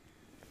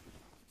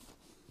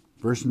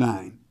 Verse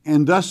 9,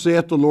 and thus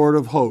saith the Lord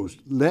of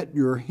hosts, let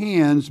your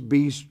hands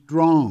be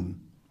strong.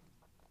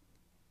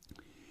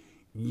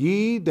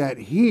 Ye that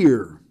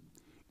hear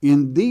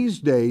in these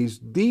days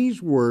these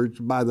words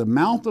by the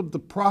mouth of the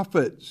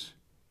prophets,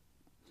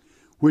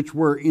 which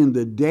were in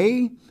the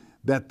day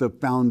that the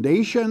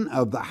foundation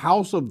of the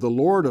house of the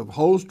Lord of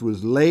hosts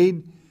was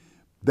laid,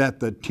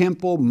 that the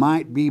temple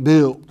might be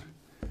built.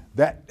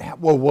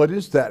 Well, what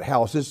is that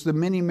house? It's the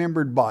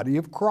many-membered body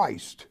of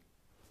Christ.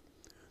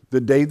 The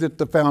day that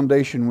the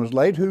foundation was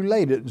laid, who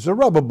laid it?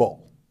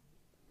 Zerubbabel.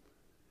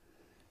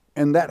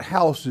 And that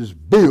house is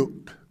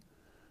built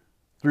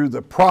through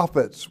the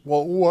prophets.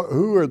 Well,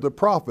 who are the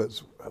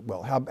prophets?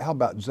 Well, how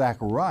about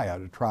Zechariah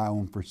to try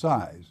on for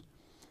size?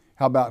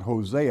 How about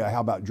Hosea?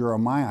 How about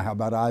Jeremiah? How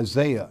about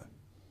Isaiah?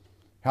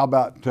 How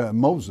about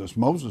Moses?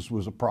 Moses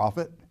was a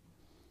prophet.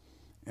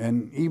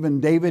 And even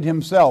David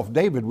himself,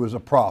 David was a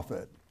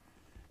prophet.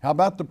 How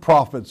about the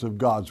prophets of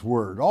God's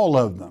Word? All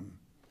of them.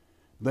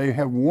 They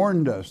have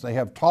warned us. They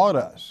have taught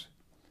us.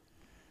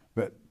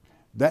 But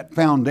that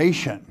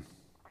foundation,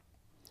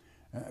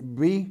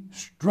 be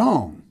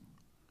strong.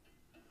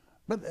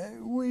 But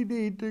we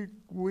need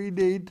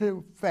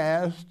to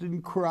fast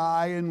and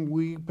cry and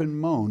weep and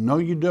moan. No,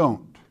 you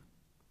don't.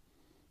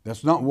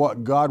 That's not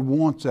what God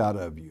wants out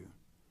of you.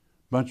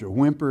 Bunch of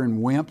whimpering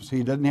wimps.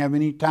 He doesn't have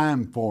any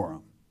time for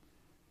them.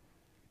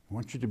 He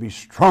wants you to be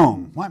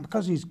strong. Why?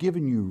 Because He's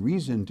given you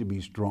reason to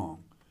be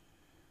strong.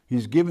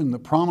 He's given the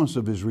promise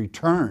of His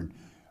return.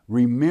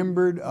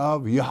 Remembered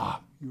of Yah,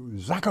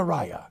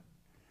 Zechariah.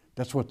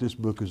 That's what this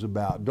book is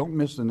about. Don't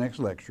miss the next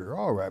lecture.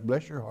 All right,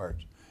 bless your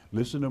hearts.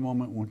 Listen a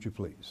moment, won't you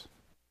please?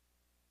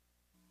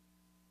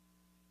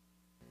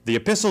 The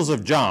Epistles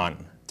of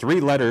John, 3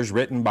 letters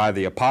written by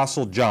the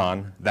Apostle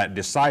John, that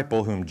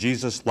disciple whom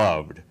Jesus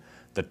loved.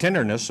 The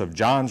tenderness of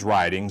John's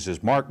writings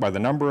is marked by the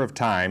number of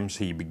times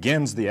he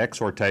begins the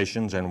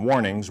exhortations and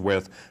warnings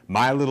with,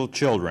 my little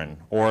children,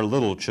 or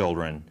little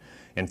children.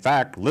 In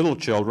fact, little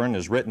children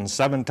is written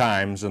 7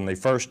 times in the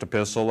first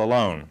epistle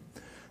alone.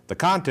 The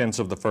contents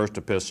of the first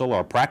epistle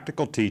are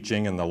practical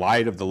teaching in the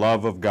light of the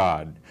love of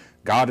God.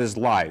 God is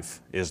life,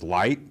 is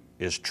light,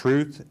 is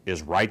truth,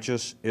 is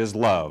righteous, is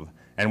love,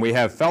 and we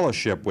have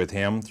fellowship with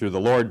Him through the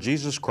Lord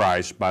Jesus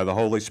Christ by the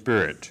Holy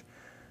Spirit.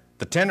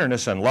 The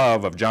tenderness and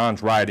love of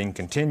John's writing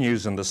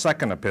continues in the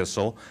second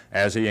epistle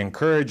as he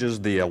encourages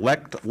the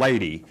elect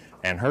lady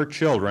and her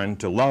children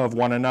to love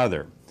one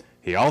another.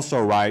 He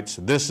also writes,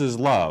 this is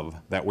love,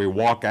 that we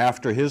walk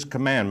after His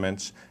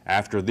commandments.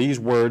 After these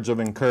words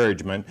of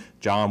encouragement,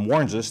 John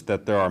warns us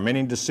that there are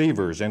many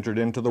deceivers entered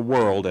into the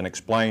world and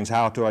explains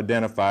how to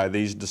identify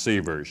these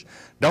deceivers.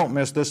 Don't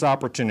miss this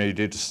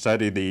opportunity to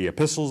study the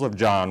Epistles of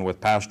John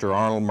with Pastor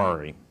Arnold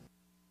Murray.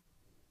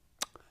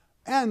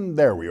 And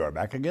there we are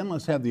back again.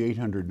 Let's have the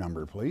 800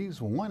 number, please.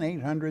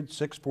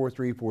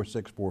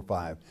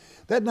 1-800-643-4645.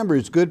 That number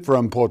is good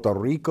from Puerto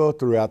Rico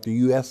throughout the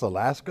U.S.,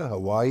 Alaska,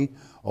 Hawaii,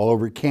 all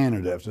over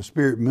Canada. If the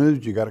Spirit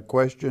moves, you got a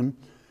question,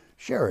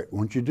 share it.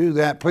 Once you do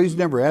that, please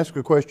never ask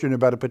a question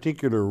about a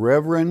particular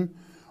reverend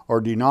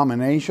or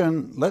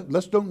denomination.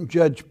 Let's don't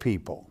judge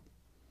people.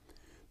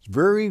 It's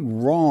very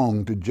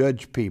wrong to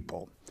judge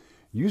people.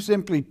 You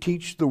simply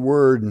teach the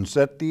Word and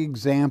set the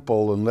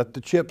example and let the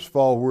chips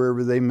fall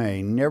wherever they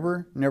may.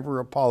 Never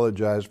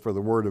apologize for the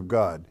Word of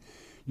God.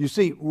 You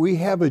see, we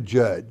have a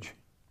judge.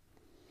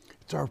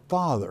 It's our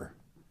Father.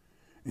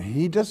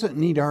 He doesn't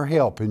need our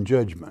help in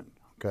judgment,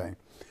 okay?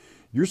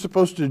 You're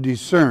supposed to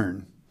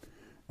discern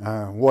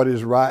what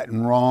is right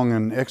and wrong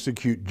and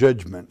execute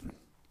judgment.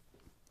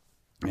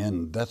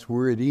 And that's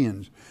where it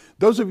ends.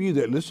 Those of you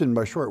that listen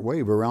by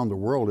shortwave around the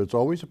world, it's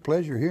always a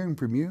pleasure hearing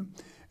from you.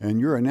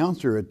 And your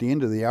announcer at the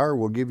end of the hour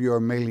will give you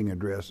our mailing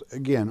address.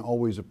 Again,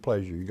 always a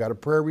pleasure. You got a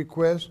prayer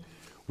request?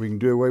 We can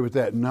do away with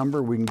that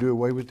number. We can do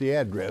away with the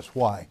address.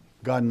 Why?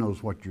 God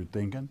knows what you're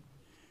thinking.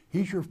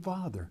 He's your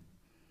Father.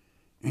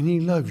 And He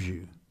loves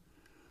you.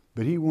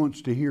 But He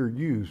wants to hear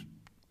you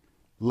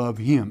love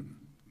Him.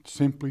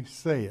 Simply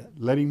say it.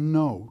 Let Him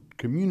know.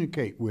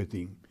 Communicate with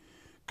Him.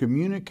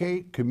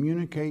 Communicate,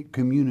 communicate,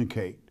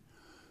 communicate.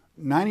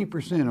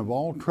 90% of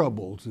all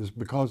troubles is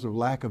because of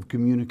lack of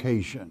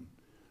communication.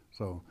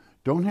 So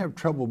don't have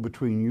trouble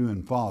between you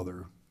and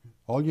Father.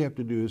 All you have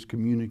to do is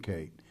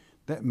communicate.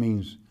 That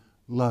means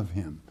love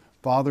Him.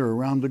 Father,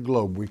 around the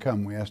globe we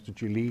come. We ask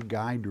that you lead,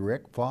 guide,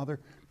 direct.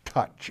 Father,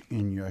 touch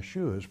in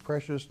Yeshua's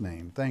precious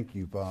name. Thank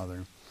you,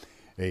 Father.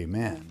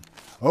 Amen.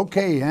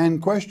 Okay,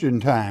 and question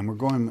time. We're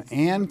going with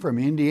Ann from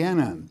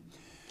Indiana.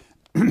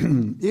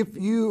 If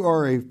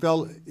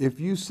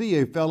you see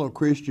a fellow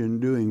Christian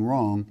doing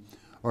wrong,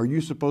 are you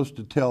supposed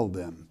to tell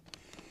them?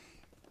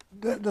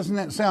 Doesn't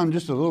that sound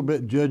just a little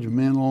bit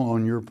judgmental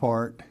on your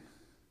part?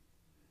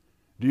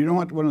 Do you know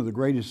what one of the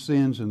greatest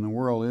sins in the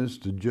world is?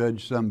 To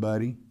judge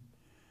somebody.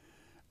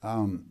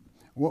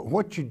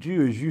 What you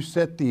do is you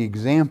set the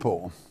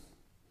example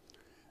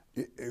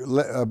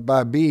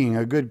by being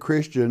a good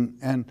Christian,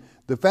 and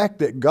the fact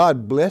that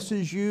God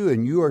blesses you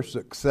and you are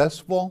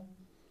successful,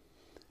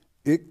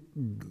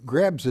 it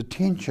grabs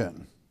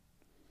attention.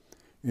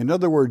 In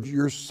other words,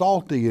 you're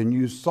salty and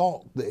you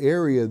salt the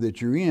area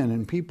that you're in,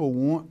 and people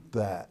want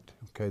that.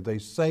 Okay, they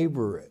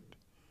savor it.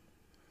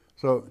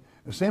 So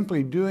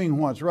simply doing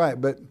what's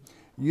right. But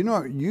you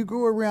know, you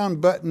go around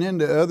butting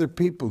into other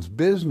people's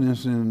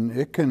business and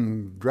it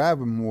can drive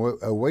them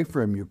away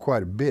from you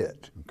quite a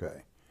bit.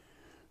 Okay,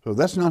 so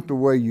that's not the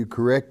way you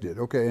correct it.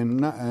 Okay,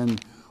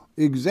 and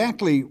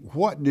exactly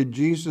what did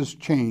Jesus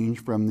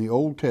change from the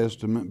Old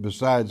Testament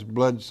besides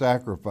blood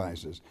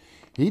sacrifices?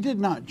 He did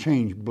not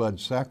change blood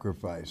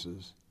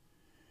sacrifices.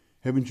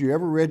 Haven't you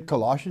ever read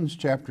Colossians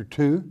chapter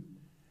 2?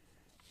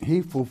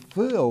 He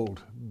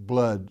fulfilled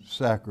blood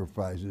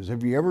sacrifices.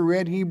 Have you ever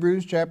read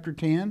Hebrews chapter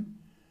 10?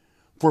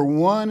 For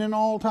one and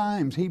all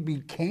times, He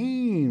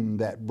became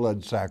that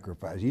blood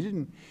sacrifice. He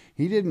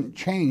didn't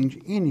change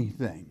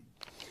anything.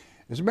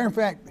 As a matter of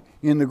fact,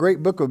 in the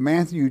great book of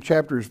Matthew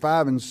chapters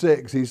 5 and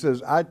 6, He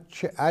says, I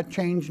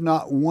changed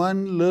not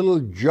one little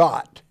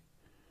jot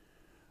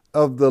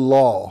of the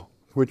law,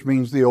 which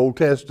means the Old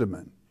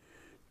Testament.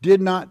 Did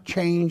not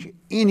change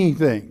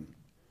anything.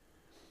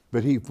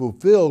 But He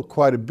fulfilled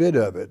quite a bit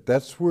of it.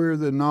 That's where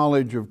the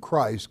knowledge of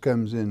Christ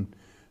comes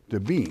into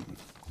being.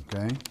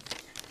 Okay.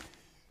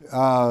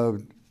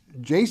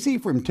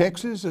 JC from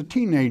Texas, a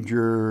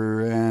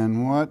teenager,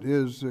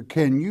 and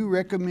can you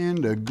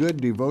recommend a good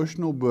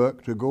devotional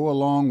book to go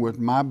along with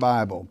my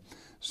Bible?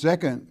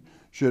 Second,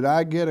 should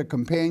I get a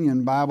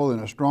companion Bible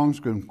and a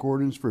Strong's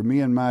Concordance for me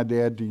and my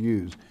dad to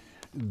use?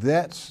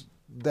 That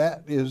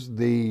is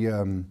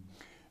the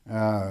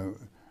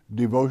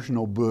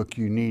devotional book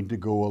you need to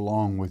go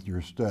along with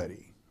your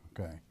study.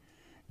 Okay,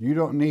 you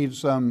don't need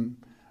some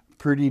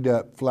prettied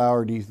up,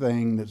 flowery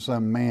thing that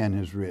some man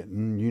has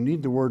written. You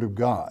need the Word of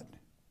God.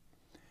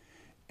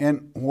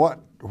 And what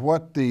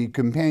the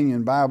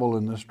companion Bible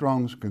and the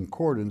Strong's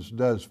Concordance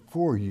does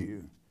for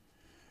you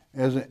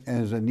as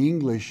an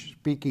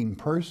English-speaking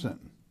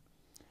person,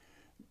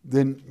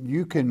 then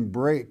you can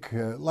break,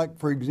 like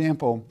for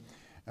example,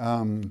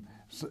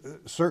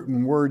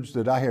 certain words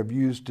that I have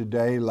used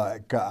today,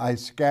 like I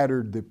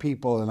scattered the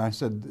people, and I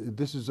said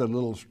this is a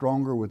little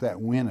stronger with that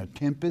when, a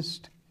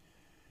tempest.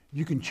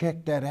 You can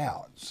check that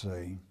out,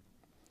 see,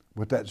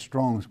 with that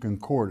Strong's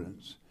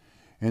Concordance.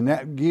 And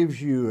that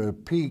gives you a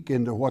peek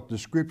into what the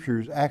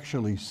Scriptures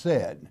actually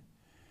said.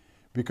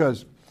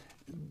 Because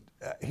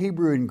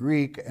Hebrew and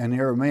Greek and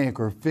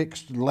Aramaic are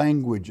fixed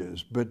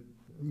languages, but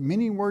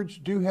many words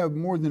do have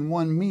more than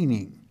one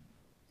meaning.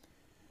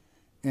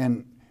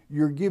 And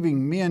you're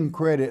giving men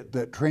credit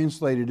that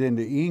translated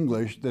into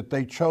English that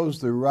they chose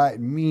the right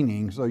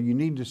meaning, so you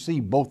need to see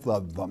both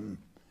of them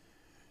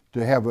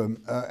to have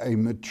a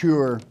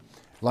mature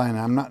line.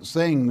 I'm not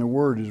saying the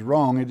word is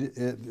wrong,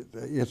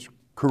 it's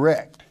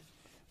correct,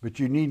 but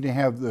you need to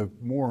have the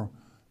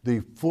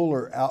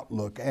fuller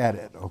outlook at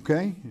it,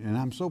 okay? And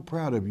I'm so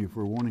proud of you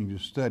for wanting to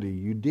study.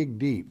 You dig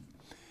deep.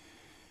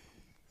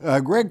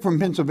 Greg from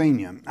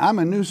Pennsylvania. I'm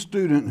a new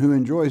student who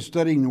enjoys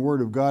studying the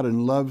Word of God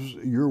and loves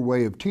your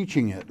way of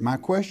teaching it. My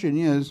question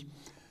is,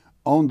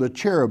 on the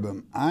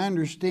cherubim, I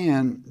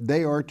understand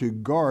they are to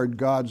guard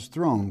God's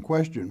throne.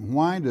 Question,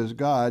 why does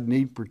God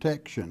need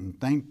protection?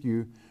 Thank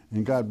you,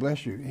 and God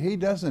bless you. He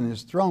doesn't,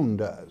 His throne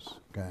does,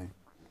 okay?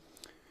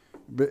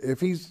 But if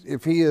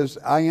He is,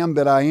 I am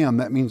that I am,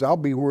 that means I'll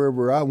be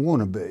wherever I want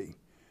to be.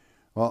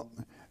 Well,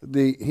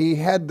 he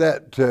had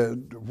that,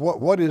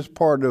 what is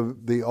part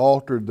of the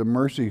altar, the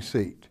mercy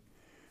seat?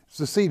 It's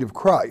the seat of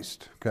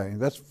Christ, okay?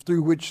 That's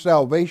through which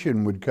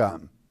salvation would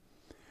come.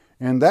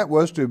 And that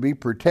was to be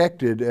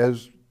protected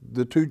as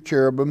the two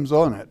cherubims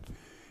on it.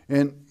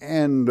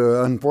 And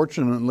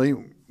unfortunately,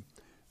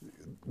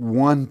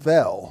 one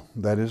fell,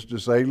 that is to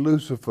say,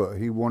 Lucifer.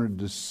 He wanted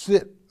to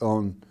sit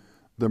on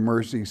the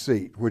mercy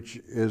seat, which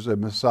is a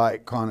Messiah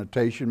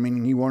connotation,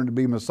 meaning he wanted to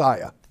be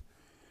Messiah.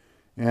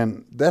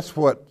 And that's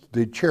what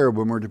the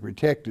cherubim are to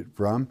protect it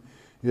from,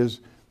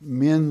 is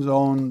men's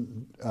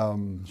own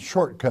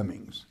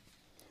shortcomings.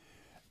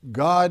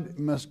 God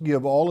must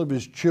give all of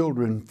his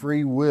children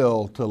free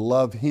will to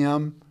love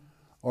him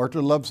or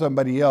to love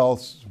somebody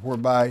else,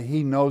 whereby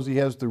he knows he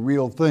has the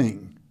real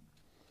thing.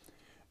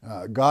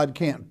 God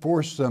can't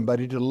force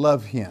somebody to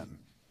love him.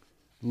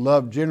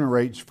 Love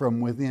generates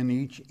from within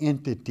each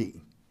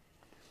entity.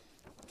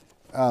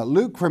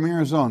 Luke from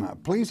Arizona,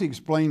 please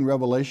explain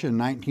Revelation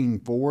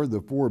 19:4,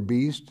 the four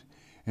beasts,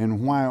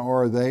 and why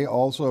are they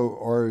also,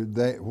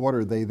 what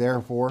are they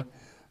there for?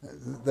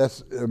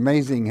 That's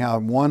amazing how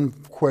one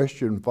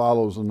question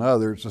follows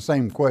another. It's the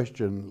same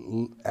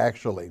question,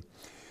 actually.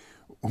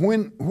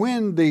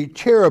 When the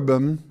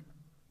cherubim,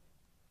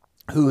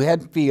 who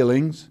had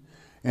feelings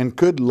and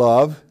could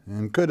love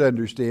and could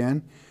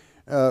understand,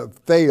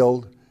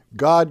 failed,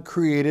 God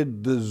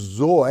created the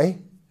Zoe,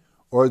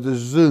 or the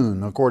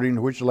Zun, according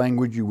to which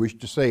language you wish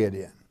to say it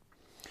in.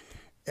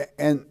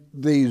 And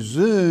the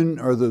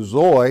Zun, or the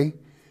Zoe,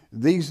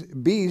 these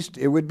beasts,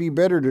 it would be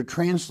better to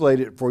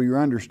translate it for your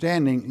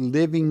understanding,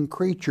 living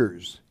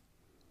creatures.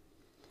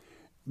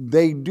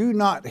 They do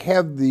not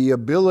have the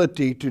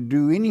ability to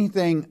do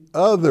anything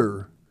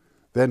other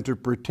than to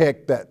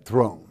protect that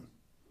throne.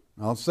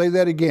 I'll say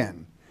that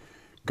again.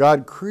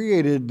 God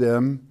created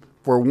them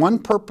for one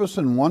purpose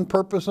and one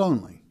purpose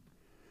only,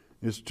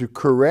 is to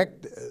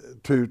correct,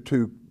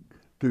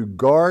 to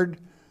guard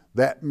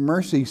that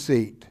mercy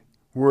seat.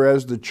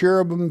 Whereas the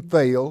cherubim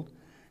failed,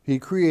 he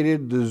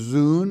created the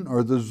Zun,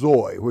 or the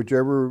Zoe,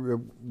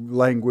 whichever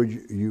language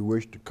you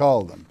wish to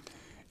call them.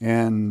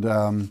 And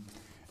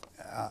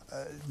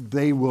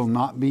they will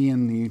not be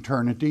in the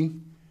eternity,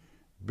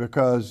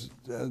 because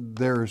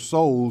their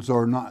souls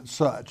are not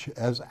such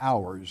as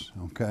ours,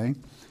 okay?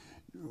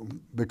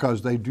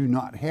 Because they do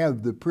not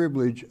have the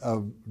privilege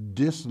of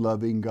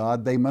disloving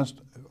God. They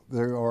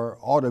are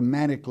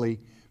automatically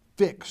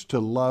fixed to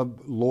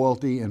love,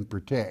 loyalty, and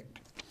protect.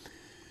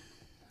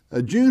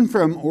 June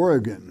from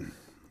Oregon.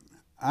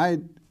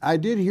 I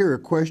did hear a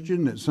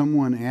question that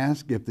someone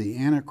asked if the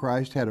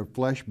Antichrist had a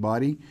flesh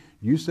body.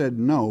 You said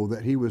no,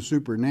 that he was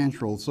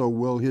supernatural, so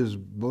will his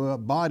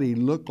body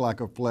look like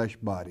a flesh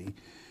body?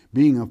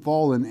 Being a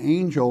fallen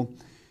angel,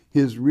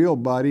 his real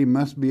body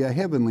must be a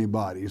heavenly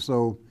body.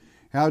 So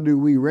how do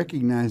we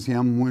recognize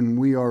him when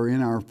we are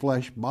in our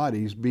flesh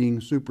bodies?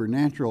 Being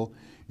supernatural,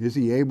 is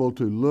he able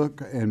to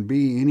look and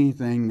be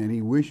anything that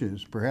he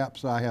wishes?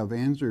 Perhaps I have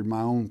answered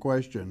my own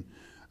question.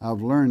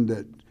 I've learned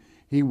that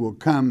he will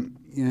come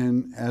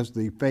in as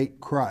the fake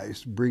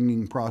Christ,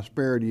 bringing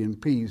prosperity and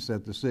peace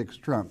at the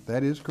sixth trump.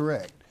 That is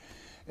correct.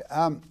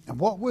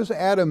 What was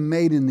Adam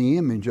made in the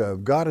image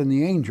of? God and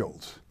the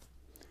angels.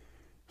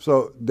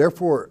 So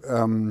therefore,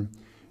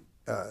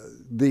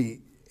 the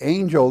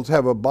angels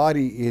have a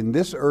body in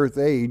this earth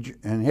age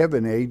and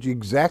heaven age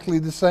exactly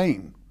the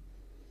same,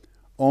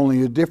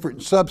 only a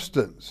different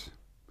substance.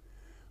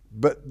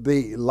 But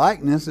the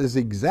likeness is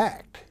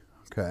exact,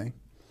 okay?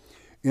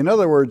 In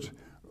other words,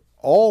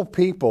 all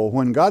people,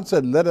 when God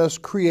said, let us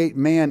create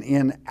man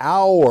in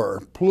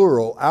our,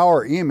 plural,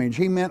 our image,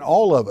 he meant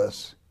all of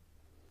us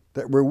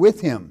that were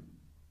with him.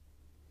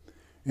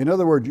 In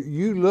other words,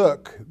 you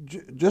look,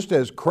 just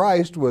as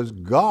Christ was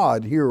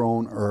God here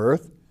on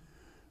earth,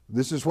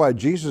 this is why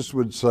Jesus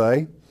would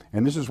say,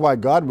 and this is why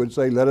God would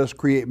say, let us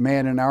create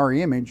man in our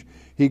image.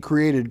 He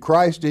created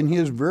Christ in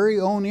his very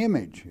own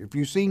image. If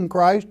you've seen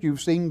Christ,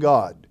 you've seen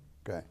God.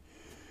 Okay.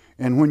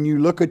 And when you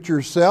look at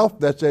yourself,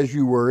 that's as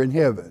you were in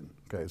heaven.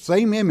 Okay,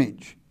 same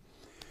image.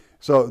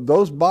 So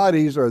those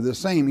bodies are the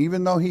same.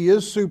 Even though he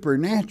is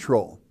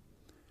supernatural,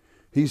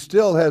 he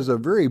still has a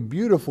very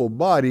beautiful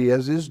body,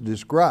 as is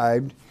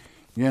described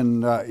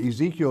in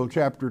Ezekiel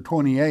chapter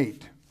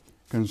 28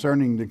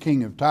 concerning the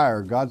king of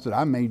Tyre. God said,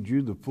 I made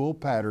you the full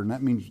pattern.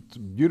 That means it's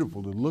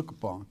beautiful to look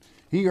upon.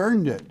 He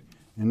earned it,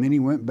 and then he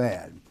went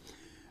bad.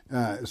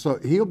 So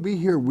he'll be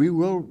here. We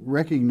will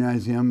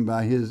recognize him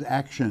by his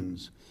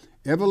actions.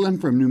 Evelyn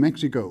from New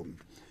Mexico.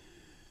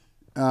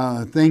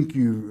 Thank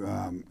you.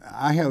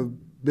 I have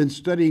been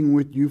studying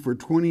with you for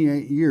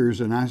 28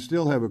 years, and I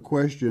still have a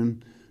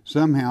question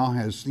somehow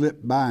has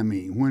slipped by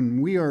me.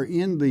 When we are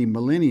in the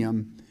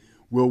millennium,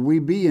 will we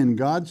be in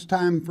God's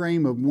time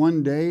frame of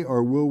one day,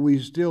 or will we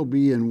still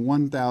be in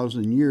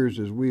 1,000 years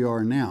as we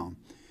are now?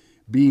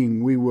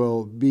 Being we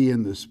will be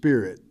in the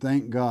Spirit.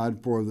 Thank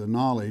God for the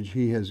knowledge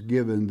he has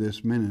given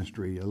this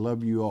ministry. I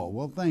love you all.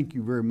 Well, thank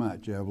you very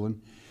much,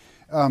 Evelyn.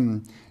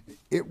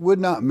 it would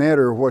not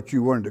matter what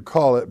you wanted to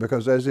call it,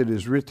 because as it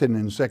is written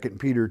in 2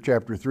 Peter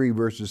chapter 3,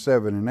 verses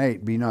 7 and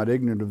 8, be not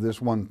ignorant of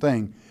this one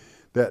thing,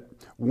 that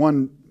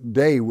one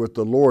day with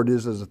the Lord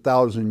is as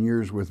 1,000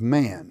 years with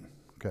man.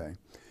 Okay.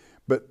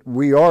 But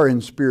we are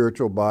in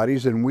spiritual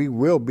bodies, and we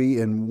will be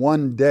in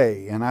one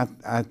day. And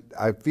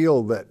I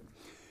feel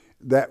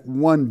that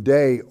one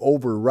day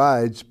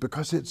overrides,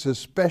 because it's a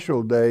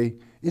special day.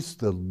 It's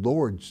the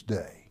Lord's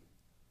day.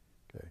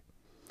 Okay.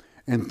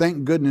 And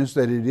thank goodness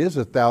that it is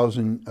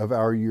 1,000 of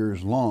our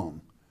years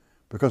long,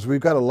 because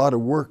we've got a lot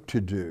of work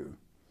to do.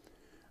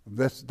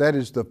 That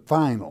is the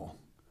final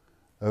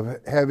of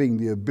having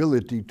the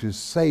ability to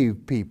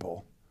save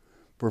people,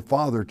 for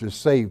Father to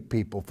save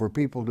people, for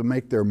people to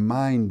make their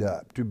mind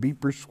up, to be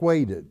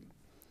persuaded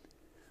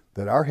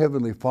that our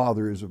Heavenly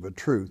Father is of a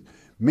truth.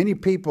 Many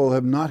people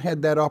have not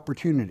had that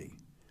opportunity,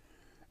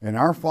 and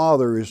our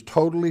Father is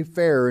totally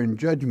fair in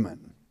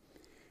judgment.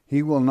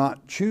 He will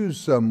not choose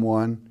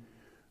someone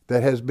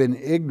that has been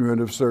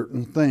ignorant of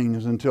certain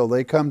things until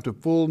they come to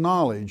full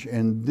knowledge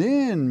and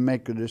then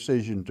make a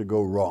decision to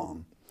go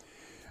wrong.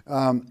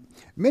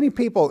 Many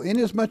people,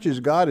 inasmuch as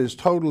God is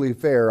totally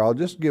fair, I'll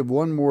just give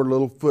one more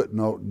little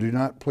footnote. Do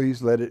not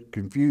please let it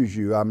confuse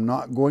you. I'm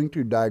not going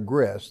to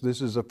digress.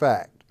 This is a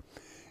fact.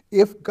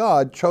 If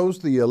God chose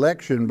the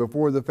election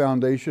before the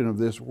foundation of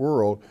this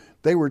world,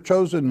 they were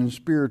chosen in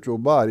spiritual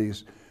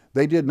bodies.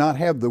 They did not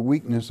have the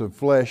weakness of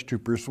flesh to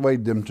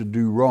persuade them to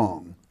do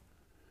wrong.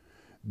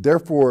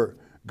 Therefore,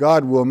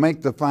 God will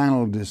make the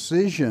final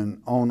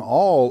decision on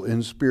all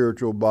in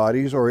spiritual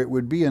bodies, or it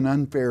would be an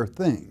unfair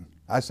thing.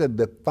 I said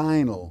the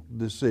final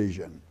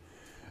decision.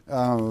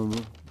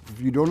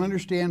 If you don't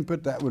understand,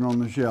 put that one on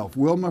the shelf.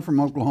 Wilma from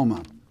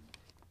Oklahoma.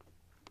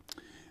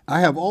 I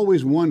have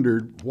always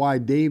wondered why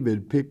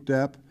David picked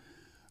up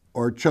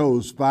or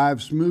chose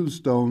 5 smooth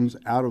stones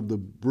out of the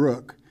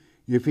brook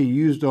if he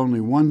used only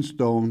one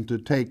stone to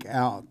take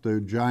out the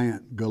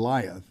giant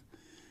Goliath.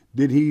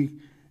 Did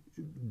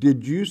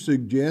you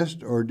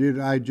suggest, or did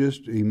I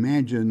just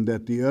imagine,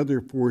 that the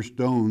other 4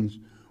 stones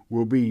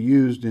will be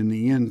used in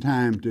the end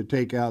time to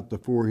take out the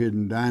 4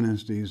 hidden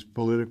dynasties,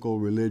 political,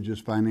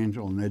 religious,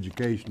 financial, and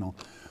educational?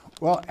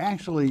 Well,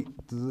 actually,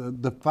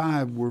 the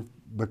 5 were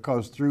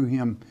because through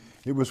him,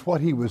 it was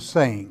what he was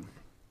saying.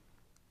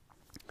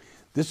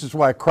 This is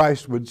why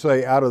Christ would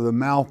say, out of the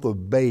mouth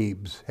of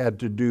babes, had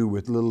to do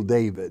with little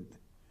David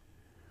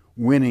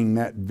winning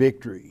that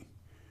victory.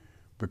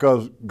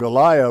 Because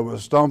Goliath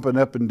was stomping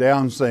up and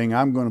down saying,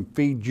 I'm going to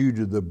feed you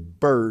to the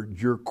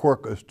birds, your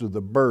carcass to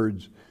the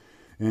birds.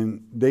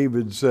 And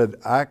David said,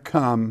 I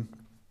come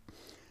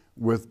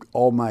with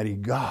Almighty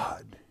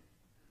God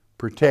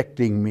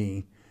protecting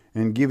me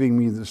and giving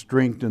me the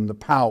strength and the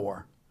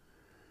power.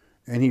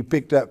 And he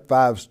picked up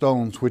 5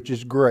 stones, which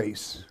is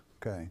grace.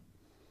 Okay.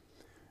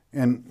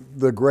 And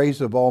the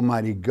grace of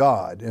Almighty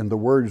God and the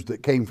words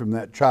that came from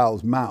that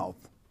child's mouth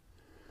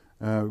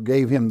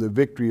gave him the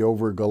victory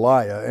over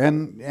Goliath.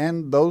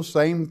 And those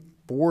same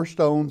 4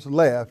 stones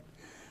left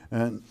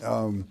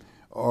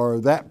are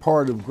that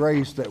part of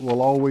grace that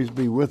will always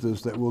be with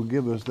us, that will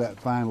give us that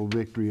final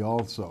victory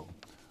also.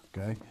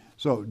 Okay.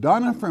 So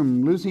Donna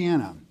from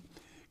Louisiana.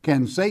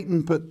 Can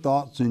Satan put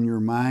thoughts in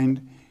your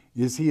mind?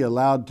 Is he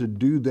allowed to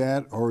do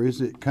that, or is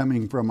it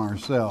coming from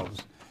ourselves?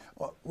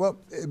 Well,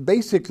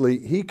 basically,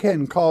 he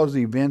can cause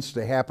events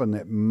to happen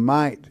that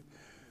might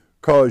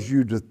cause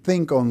you to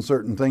think on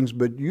certain things,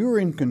 but you're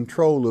in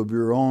control of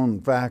your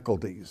own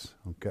faculties,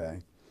 okay?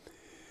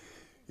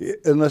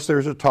 Unless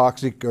there's a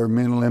toxic or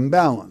mental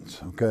imbalance,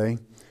 okay?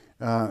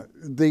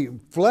 The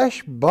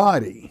flesh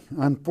body,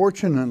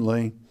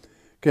 unfortunately,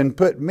 can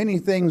put many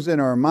things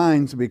in our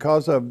minds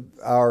because of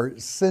our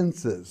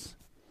senses.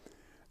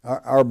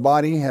 Our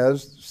body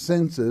has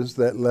senses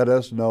that let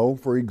us know,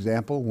 for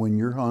example, when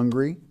you're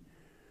hungry,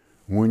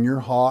 when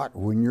you're hot,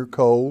 when you're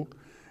cold,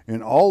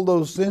 and all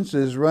those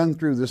senses run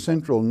through the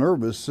central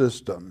nervous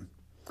system.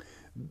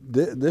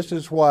 This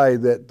is why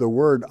that the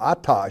word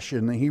atash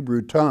in the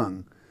Hebrew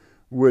tongue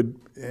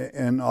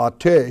and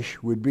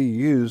atish would be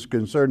used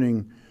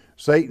concerning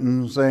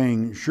Satan,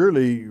 saying,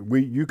 surely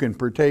you can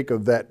partake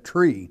of that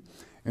tree.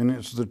 And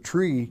it's the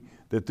tree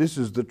that this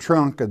is the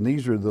trunk and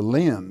these are the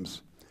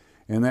limbs.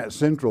 And that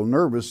central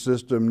nervous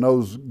system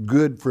knows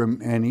good from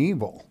and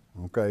evil,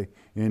 okay,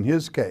 in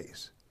his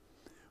case,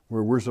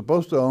 where we're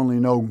supposed to only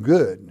know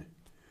good.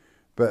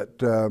 But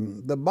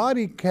the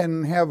body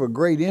can have a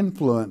great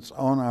influence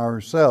on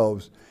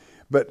ourselves.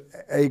 But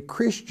a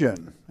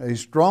Christian, a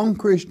strong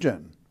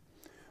Christian,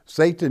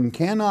 Satan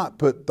cannot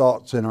put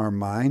thoughts in our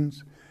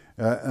minds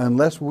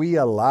unless we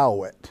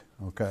allow it,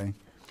 okay?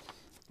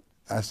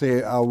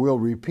 I will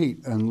repeat,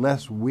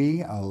 unless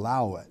we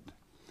allow it.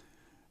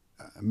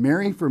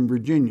 Mary from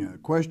Virginia,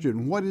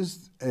 question, what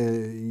is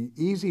an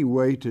easy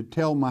way to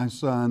tell my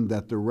son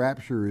that the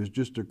rapture is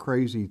just a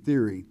crazy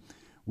theory?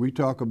 We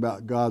talk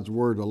about God's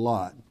Word a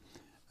lot.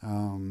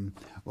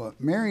 Well,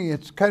 Mary,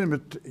 it's kind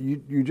of,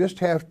 you just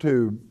have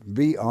to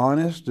be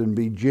honest and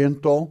be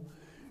gentle,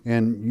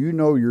 and you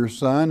know your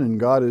son, and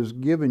God has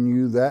given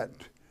you that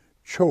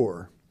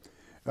chore.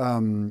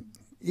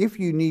 if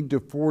you need to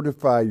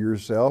fortify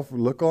yourself,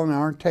 look on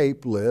our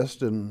tape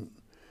list and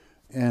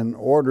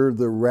order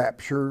the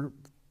rapture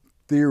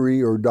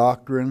theory or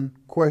doctrine ?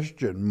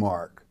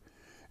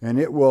 And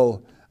it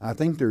will, I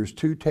think there's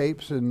 2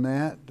 tapes in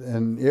that,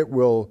 and it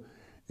will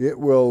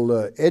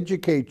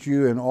educate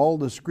you in all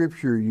the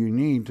scripture you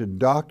need to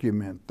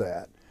document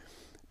that.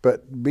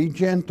 But be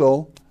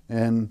gentle,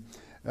 and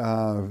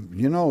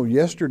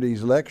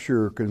yesterday's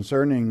lecture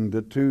concerning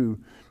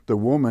the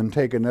woman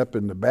taken up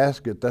in the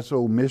basket, that's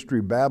old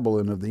mystery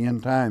Babylon of the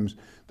end times.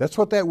 That's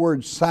what that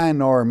word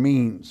Shinar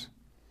means.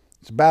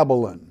 It's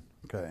Babylon,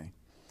 okay?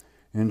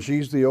 And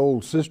she's the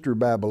old sister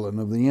Babylon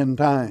of the end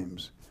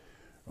times.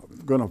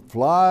 Going to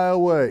fly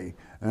away.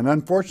 And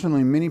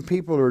unfortunately, many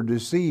people are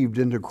deceived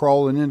into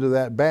crawling into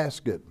that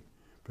basket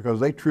because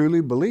they truly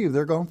believe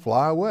they're going to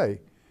fly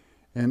away.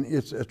 And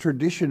it's a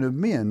tradition of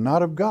men,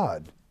 not of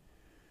God.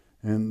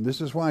 And this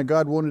is why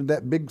God wanted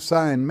that big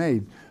sign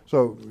made.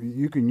 So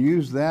you can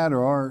use that,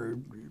 or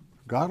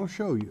God will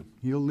show you.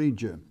 He'll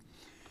lead you.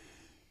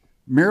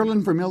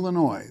 Marilyn from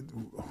Illinois.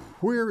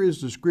 Where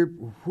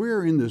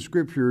in the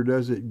scripture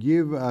does it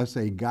give us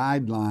a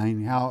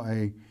guideline how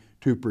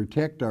to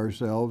protect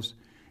ourselves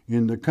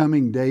in the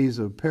coming days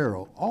of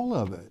peril? All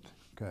of it,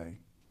 okay.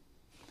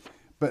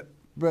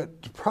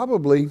 But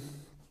probably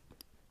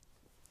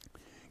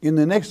in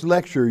the next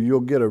lecture you'll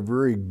get a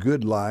very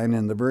good line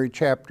in the very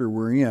chapter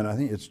we're in. I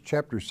think it's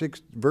chapter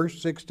 6,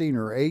 verse 16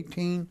 or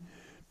 18,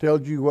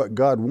 tells you what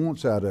God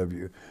wants out of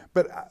you.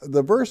 But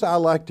the verse I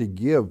like to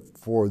give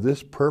for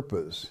this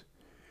purpose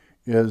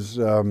is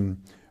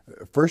 1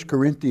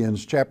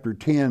 Corinthians chapter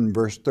 10,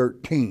 verse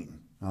 13.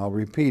 I'll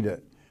repeat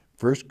it.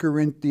 1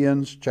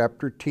 Corinthians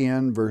chapter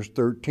 10, verse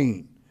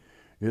 13.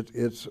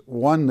 It's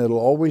one that'll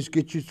always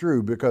get you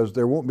through, because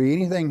there won't be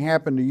anything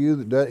happen to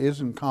you that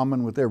isn't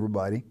common with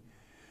everybody.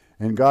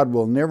 And God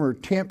will never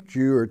tempt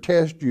you or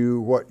test you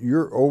what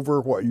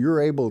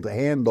you're able to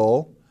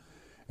handle.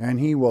 And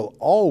He will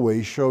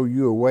always show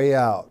you a way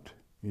out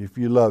if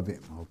you love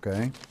Him,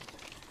 okay?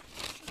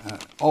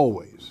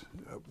 Always.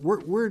 A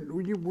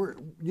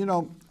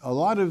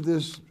lot of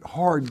this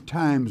hard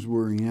times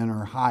we're in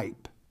are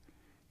hype.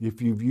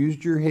 If you've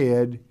used your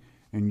head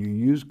and you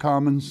use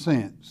common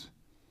sense,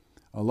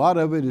 a lot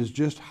of it is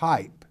just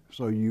hype.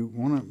 So you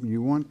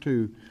want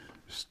to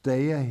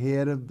stay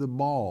ahead of the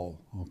ball,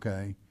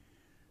 okay?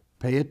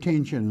 Pay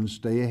attention and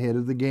stay ahead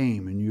of the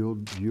game, and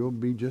you'll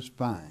be just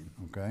fine,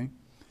 okay?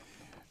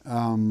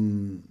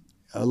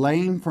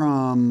 Elaine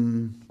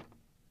from,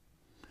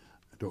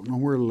 I don't know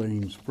where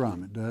Elaine's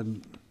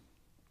from.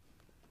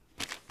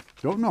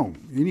 Don't know.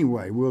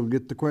 Anyway, we'll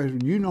get the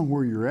question. You know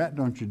where you're at,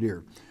 don't you,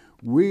 dear?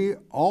 We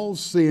all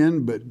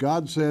sin, but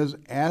God says,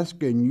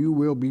 ask and you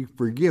will be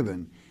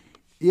forgiven.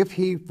 If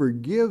He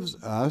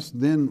forgives us,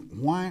 then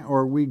why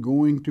are we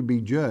going to be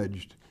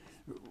judged?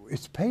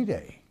 It's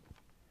payday.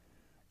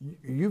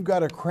 You've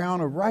got a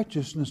crown of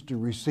righteousness to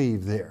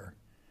receive there.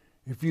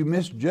 If you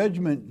miss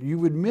judgment, you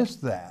would miss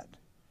that.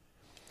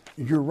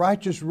 Your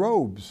righteous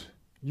robes,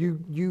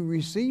 you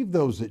receive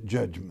those at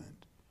judgment.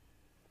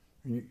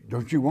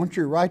 Don't you want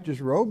your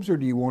righteous robes, or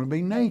do you want to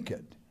be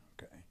naked?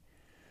 Okay.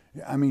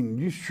 I mean,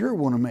 you sure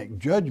want to make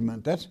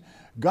judgment.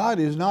 God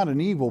is not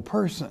an evil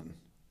person.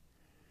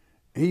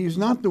 He's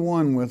not the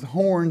one with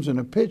horns and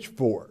a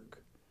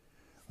pitchfork.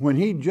 When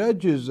He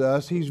judges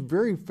us, He's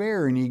very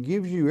fair, and He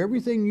gives you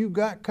everything you've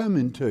got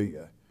coming to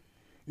you.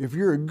 If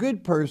you're a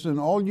good person,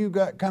 all you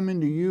got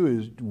coming to you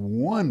is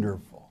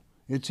wonderful.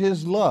 It's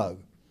His love.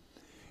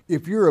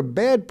 If you're a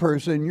bad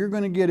person, you're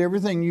going to get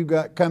everything you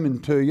got coming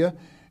to you,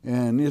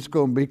 and it's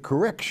going to be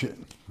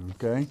correction,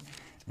 okay?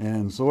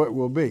 And so it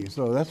will be.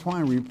 So that's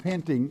why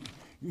repenting,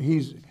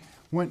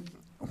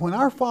 when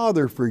our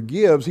Father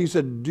forgives, He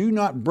said, do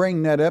not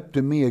bring that up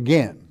to me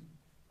again.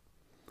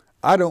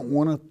 I don't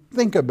want to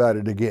think about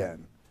it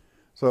again.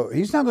 So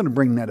He's not going to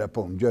bring that up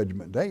on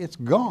Judgment Day. It's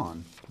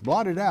gone,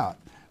 blotted out.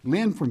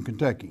 Lynn from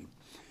Kentucky.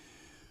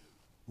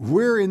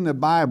 Where in the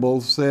Bible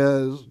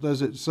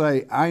does it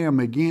say, I am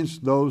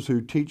against those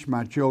who teach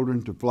my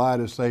children to fly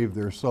to save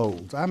their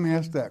souls? I'm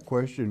asked that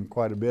question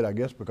quite a bit, I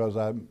guess, because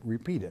I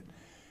repeat it.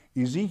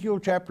 Ezekiel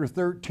chapter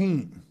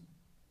 13.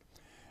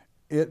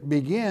 It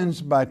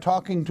begins by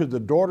talking to the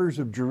daughters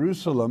of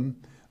Jerusalem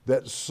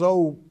that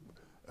sew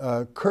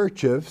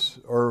kerchiefs,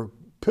 or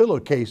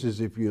pillowcases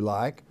if you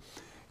like,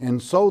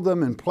 and sew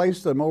them and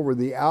place them over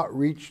the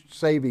outreached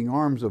saving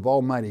arms of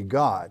Almighty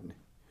God,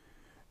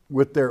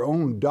 with their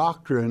own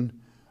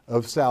doctrine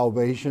of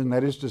salvation,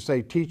 that is to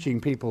say, teaching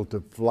people to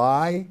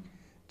fly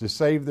to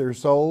save their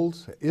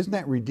souls. Isn't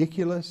that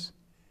ridiculous?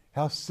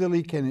 How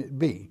silly can it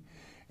be?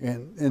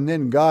 And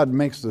then God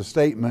makes the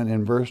statement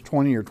in verse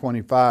 20 or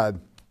 25,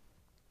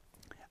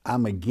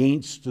 I'm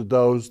against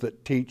those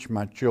that teach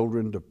my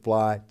children to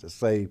fly to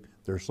save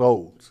their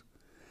souls.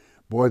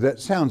 Boy, that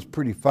sounds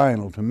pretty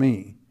final to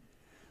me,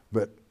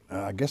 but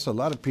I guess a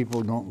lot of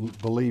people don't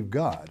believe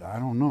God. I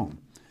don't know.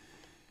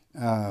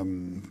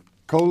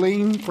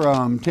 Colleen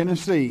from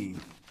Tennessee.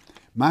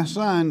 My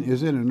son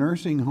is in a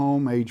nursing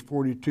home, age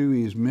 42.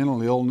 He has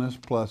mental illness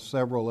plus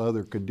several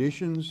other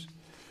conditions.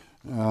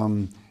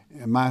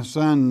 My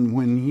son,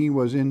 when he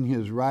was in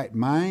his right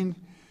mind,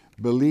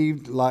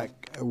 believed like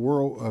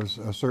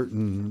a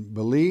certain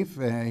belief.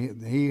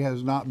 He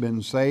has not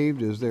been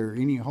saved. Is there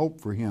any hope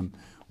for him?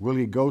 Will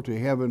he go to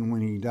heaven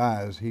when he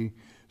dies? He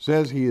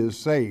says he is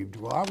saved.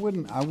 Well,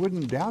 I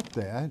wouldn't doubt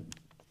that.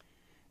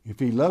 If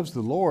he loves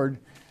the Lord,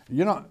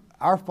 you know,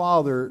 our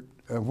Father,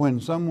 when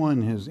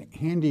someone is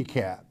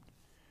handicapped,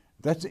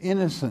 that's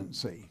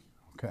innocency.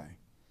 Okay.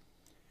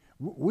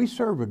 We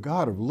serve a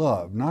God of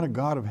love, not a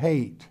God of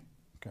hate.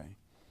 Okay.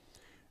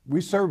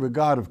 We serve a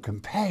God of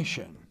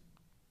compassion.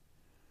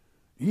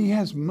 He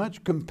has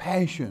much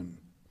compassion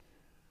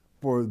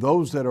for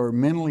those that are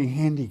mentally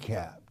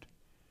handicapped,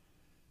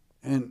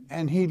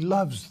 and he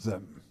loves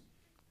them.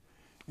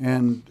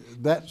 And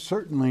that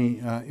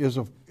certainly is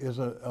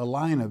a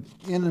line of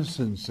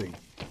innocency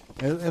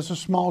as a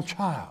small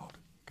child.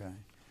 Okay,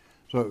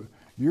 so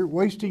you're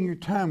wasting your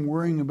time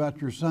worrying about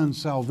your son's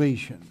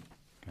salvation.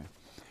 Okay.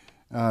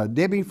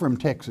 Debbie from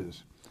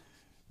Texas.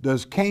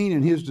 Does Cain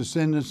and his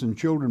descendants and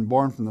children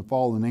born from the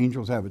fallen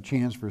angels have a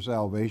chance for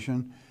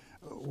salvation?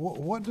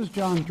 What does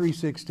John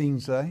 3:16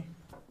 say?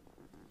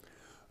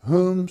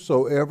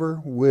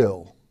 Whomsoever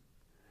will.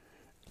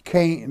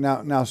 Cain,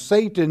 now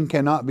Satan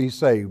cannot be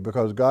saved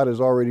because God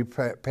has already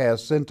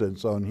passed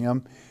sentence on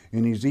him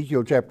in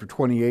Ezekiel chapter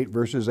 28,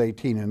 verses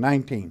 18 and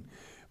 19.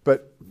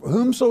 But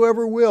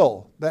whomsoever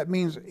will, that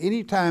means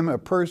anytime a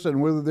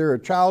person, whether they're a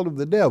child of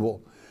the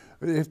devil,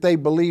 if they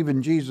believe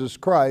in Jesus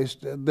Christ,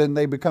 then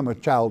they become a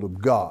child of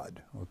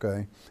God,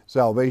 okay?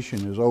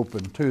 Salvation is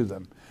open to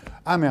them.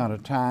 I'm out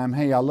of time.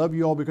 Hey, I love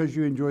you all because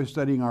you enjoy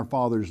studying our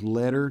Father's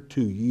letter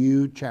to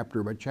you,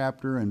 chapter by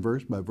chapter and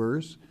verse by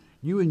verse.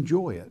 You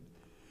enjoy it.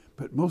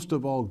 But most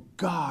of all,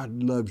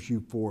 God loves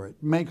you for it.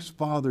 Makes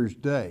Father's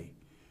Day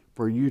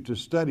for you to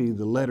study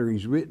the letter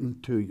He's written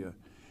to you.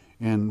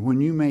 And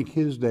when you make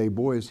His day,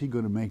 boy, is He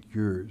going to make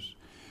yours.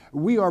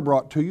 We are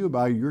brought to you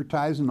by your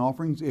tithes and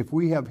offerings. If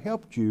we have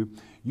helped you,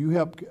 you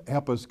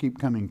help us keep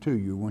coming to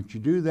you. Once you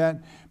do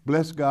that,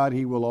 bless God,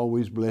 He will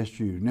always bless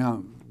you.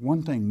 Now,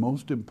 one thing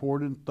most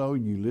important, though,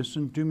 you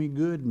listen to me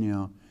good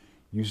now,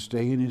 you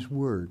stay in His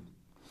Word.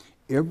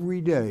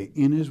 Every day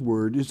in His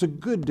Word is a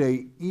good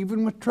day,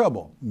 even with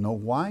trouble. Know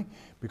why?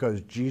 Because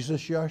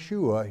Jesus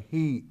Yeshua,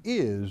 He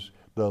is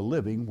the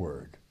living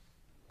Word.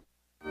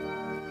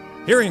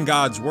 Hearing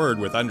God's Word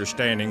with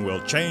understanding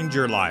will change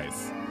your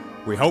life.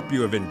 We hope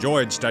you have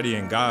enjoyed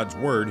studying God's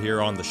Word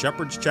here on the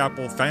Shepherd's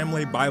Chapel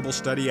Family Bible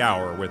Study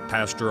Hour with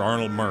Pastor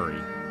Arnold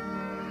Murray.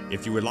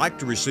 If you would like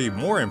to receive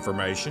more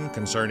information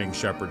concerning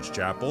Shepherd's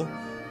Chapel,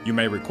 you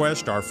may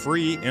request our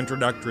free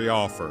introductory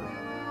offer.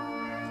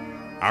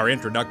 Our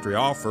introductory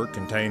offer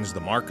contains the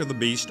Mark of the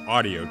Beast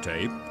audio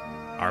tape,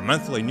 our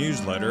monthly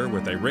newsletter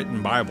with a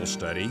written Bible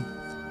study,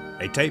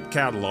 a tape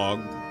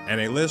catalog,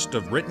 and a list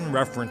of written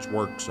reference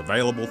works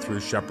available through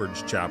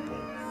Shepherd's Chapel.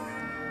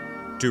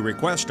 To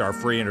request our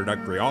free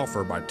introductory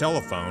offer by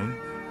telephone,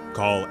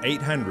 call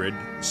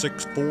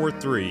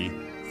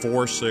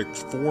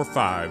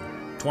 800-643-4645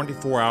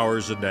 24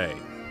 hours a day.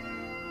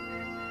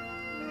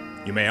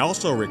 You may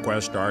also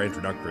request our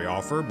introductory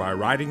offer by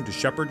writing to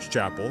Shepherd's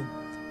Chapel,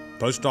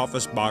 Post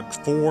Office Box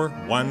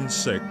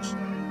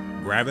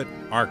 416, Gravette,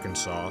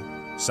 Arkansas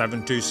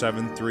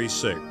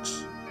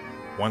 72736.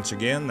 Once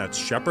again, that's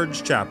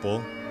Shepherd's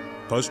Chapel,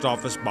 Post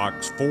Office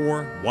Box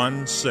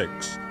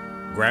 416,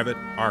 Gravette,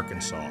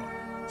 Arkansas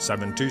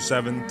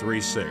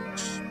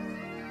 72736.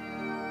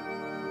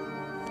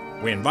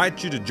 We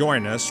invite you to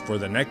join us for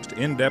the next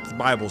in-depth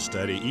Bible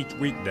study each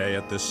weekday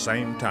at this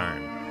same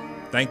time.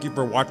 Thank you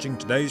for watching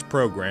today's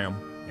program,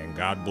 and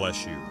God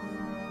bless you.